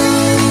God is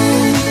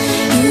gone,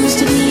 used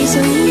to be so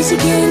easy,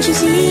 can't you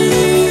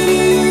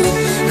see?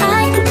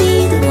 I could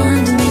be the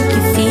one to make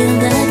you feel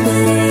that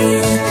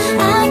way.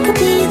 I could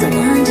be the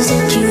one to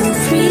set you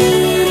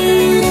free.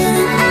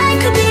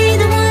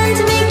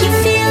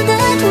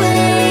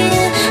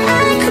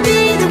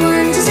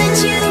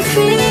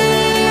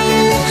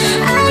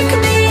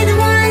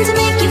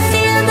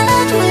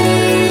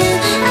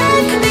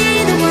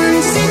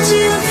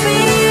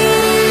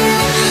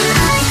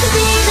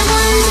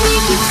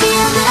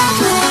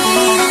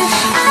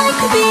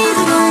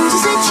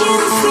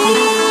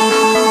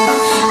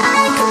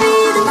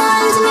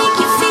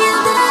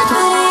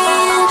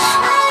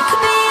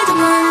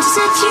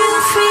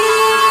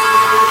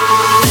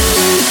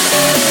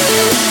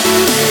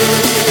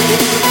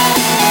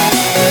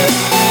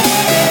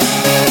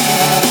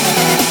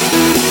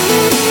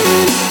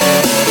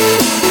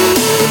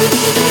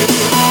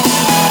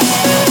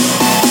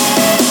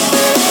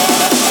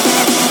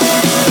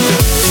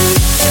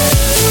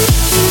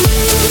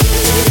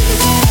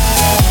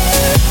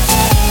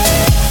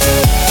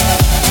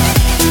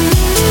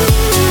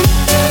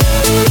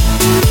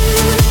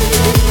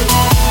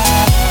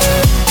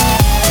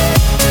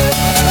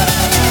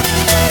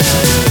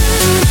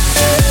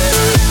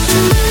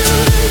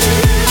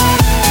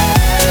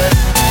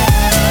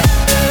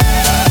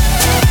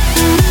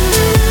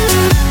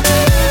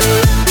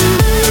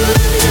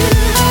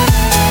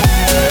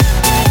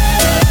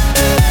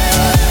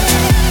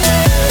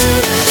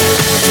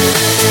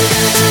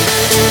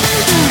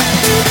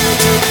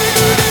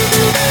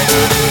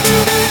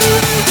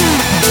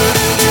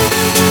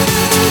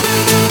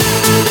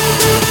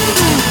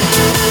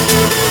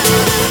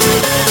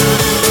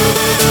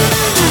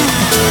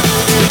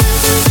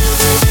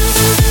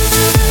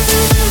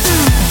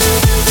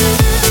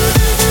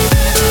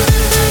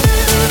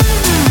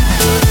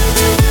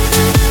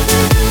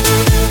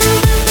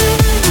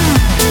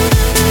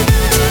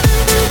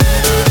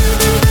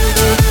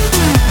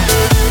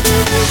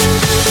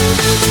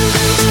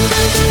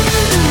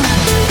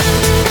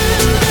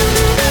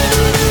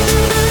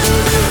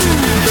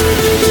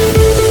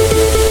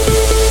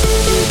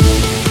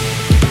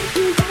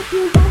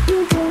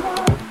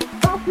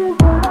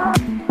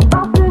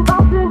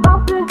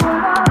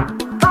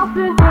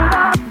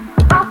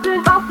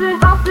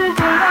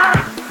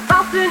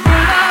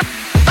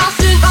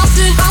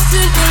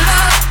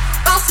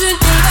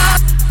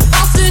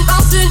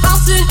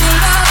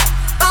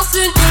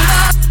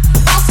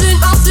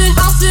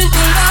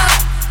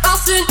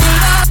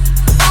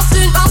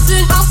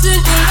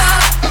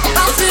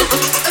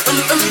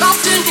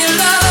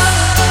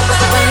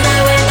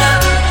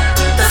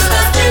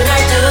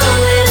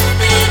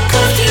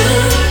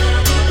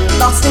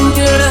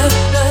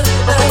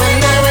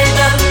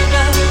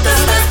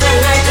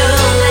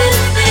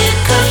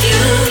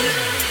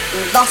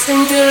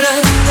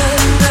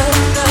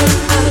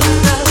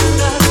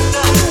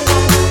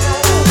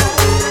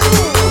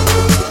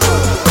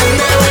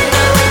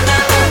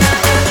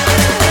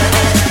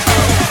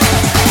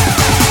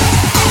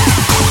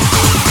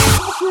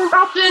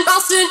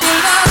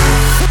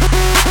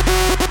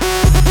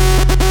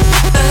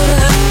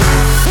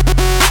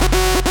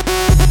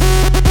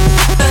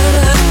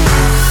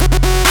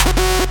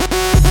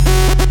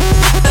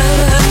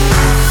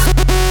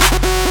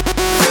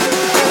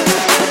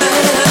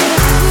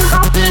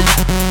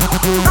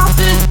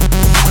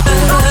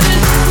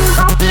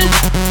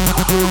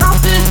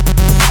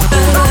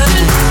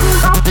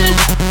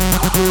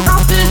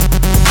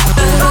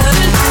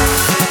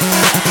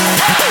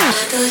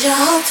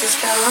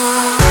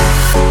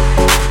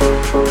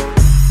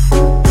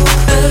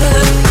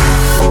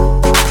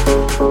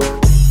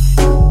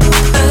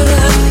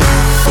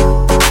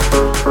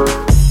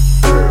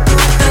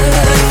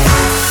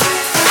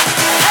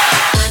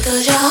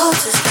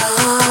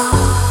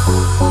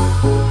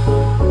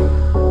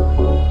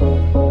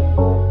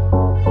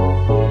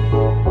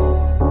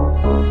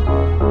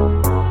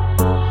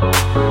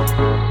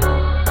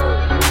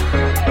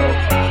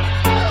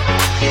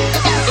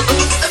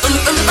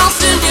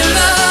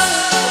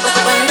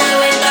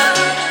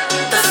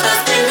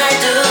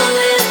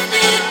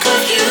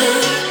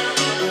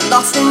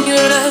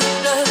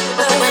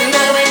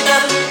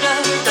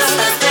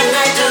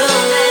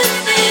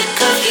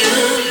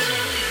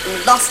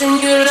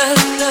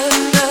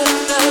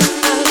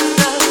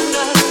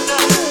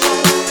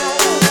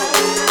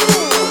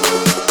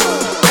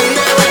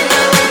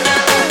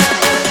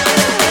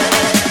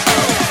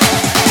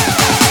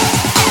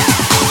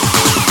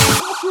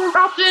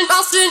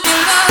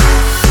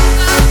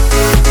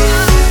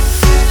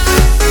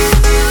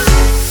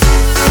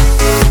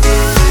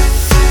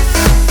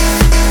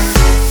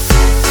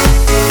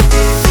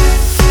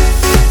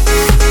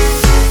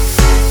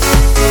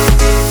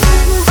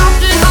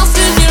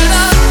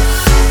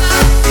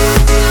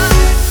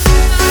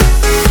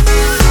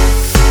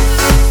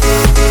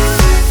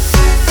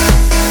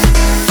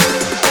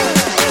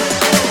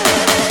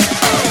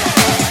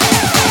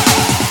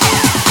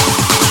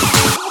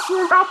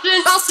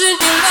 Lost in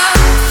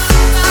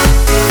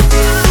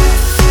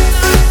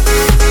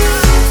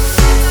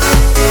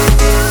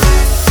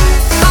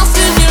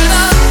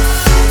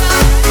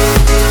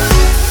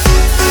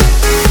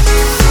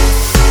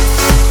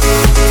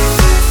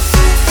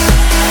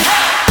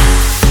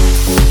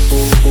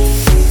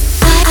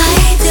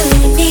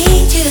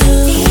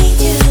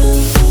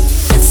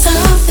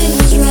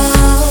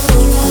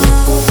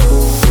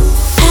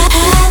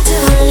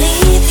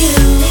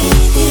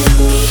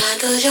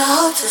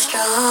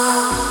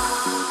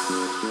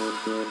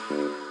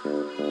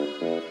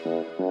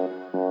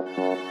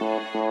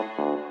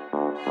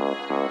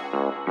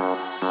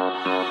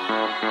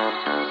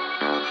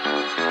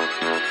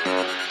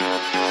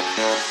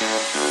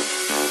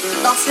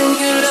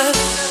your love.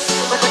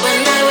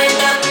 When I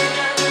wake up,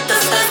 the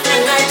first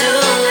thing I do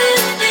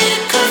is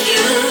think of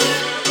you.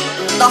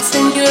 Lost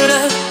in your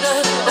love.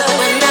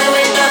 When I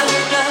wake up,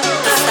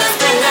 the first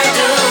thing I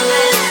do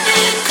is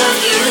think of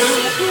you.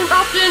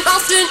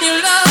 Lost in your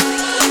love.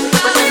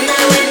 When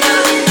I wake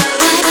up,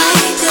 I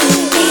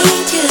don't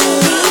need you.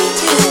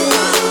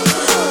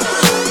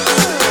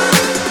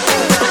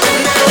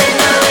 When I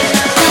wake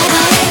up,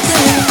 I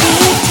don't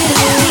need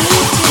you.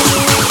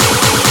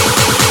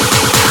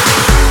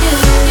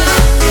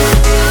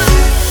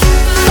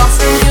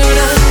 Lost in your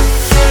love.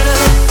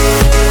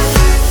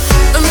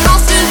 I'm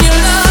lost in your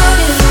love.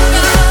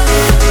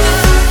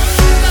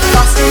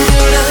 Lost in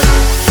your love.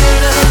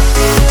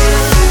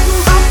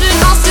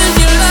 Lost in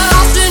your love.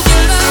 Lost in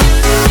your love.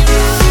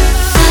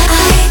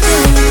 I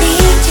don't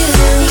need you.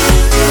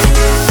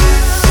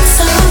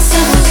 So wrong.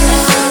 I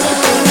don't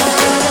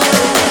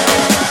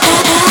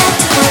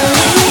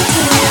need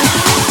you.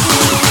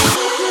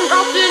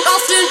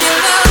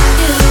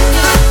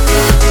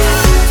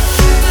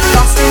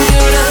 Lost in your love. Lost in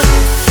your love.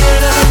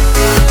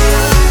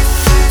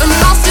 I'm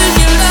lost in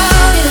your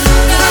love.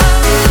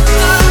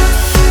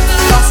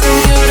 Lost in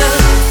your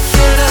love.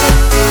 Lost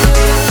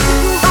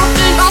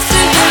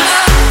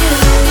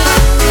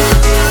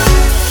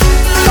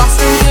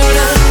in your love. Lost in your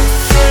love.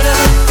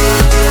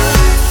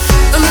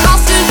 I'm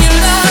lost in your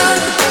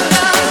love.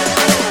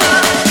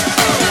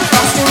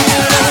 Lost in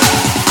your love.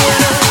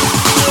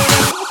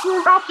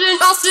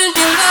 Lost in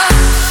your love.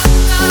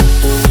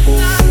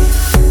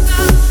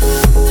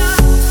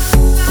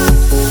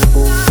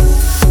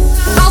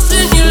 Lost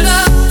in your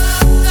love.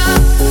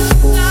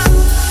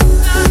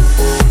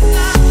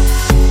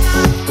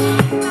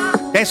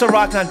 Thanks for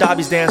rocking on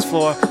Dobby's dance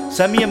floor.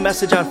 Send me a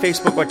message on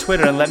Facebook or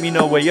Twitter and let me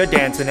know where you're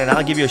dancing, and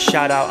I'll give you a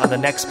shout out on the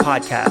next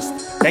podcast.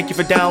 Thank you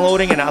for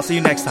downloading, and I'll see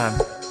you next time.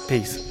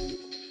 Peace.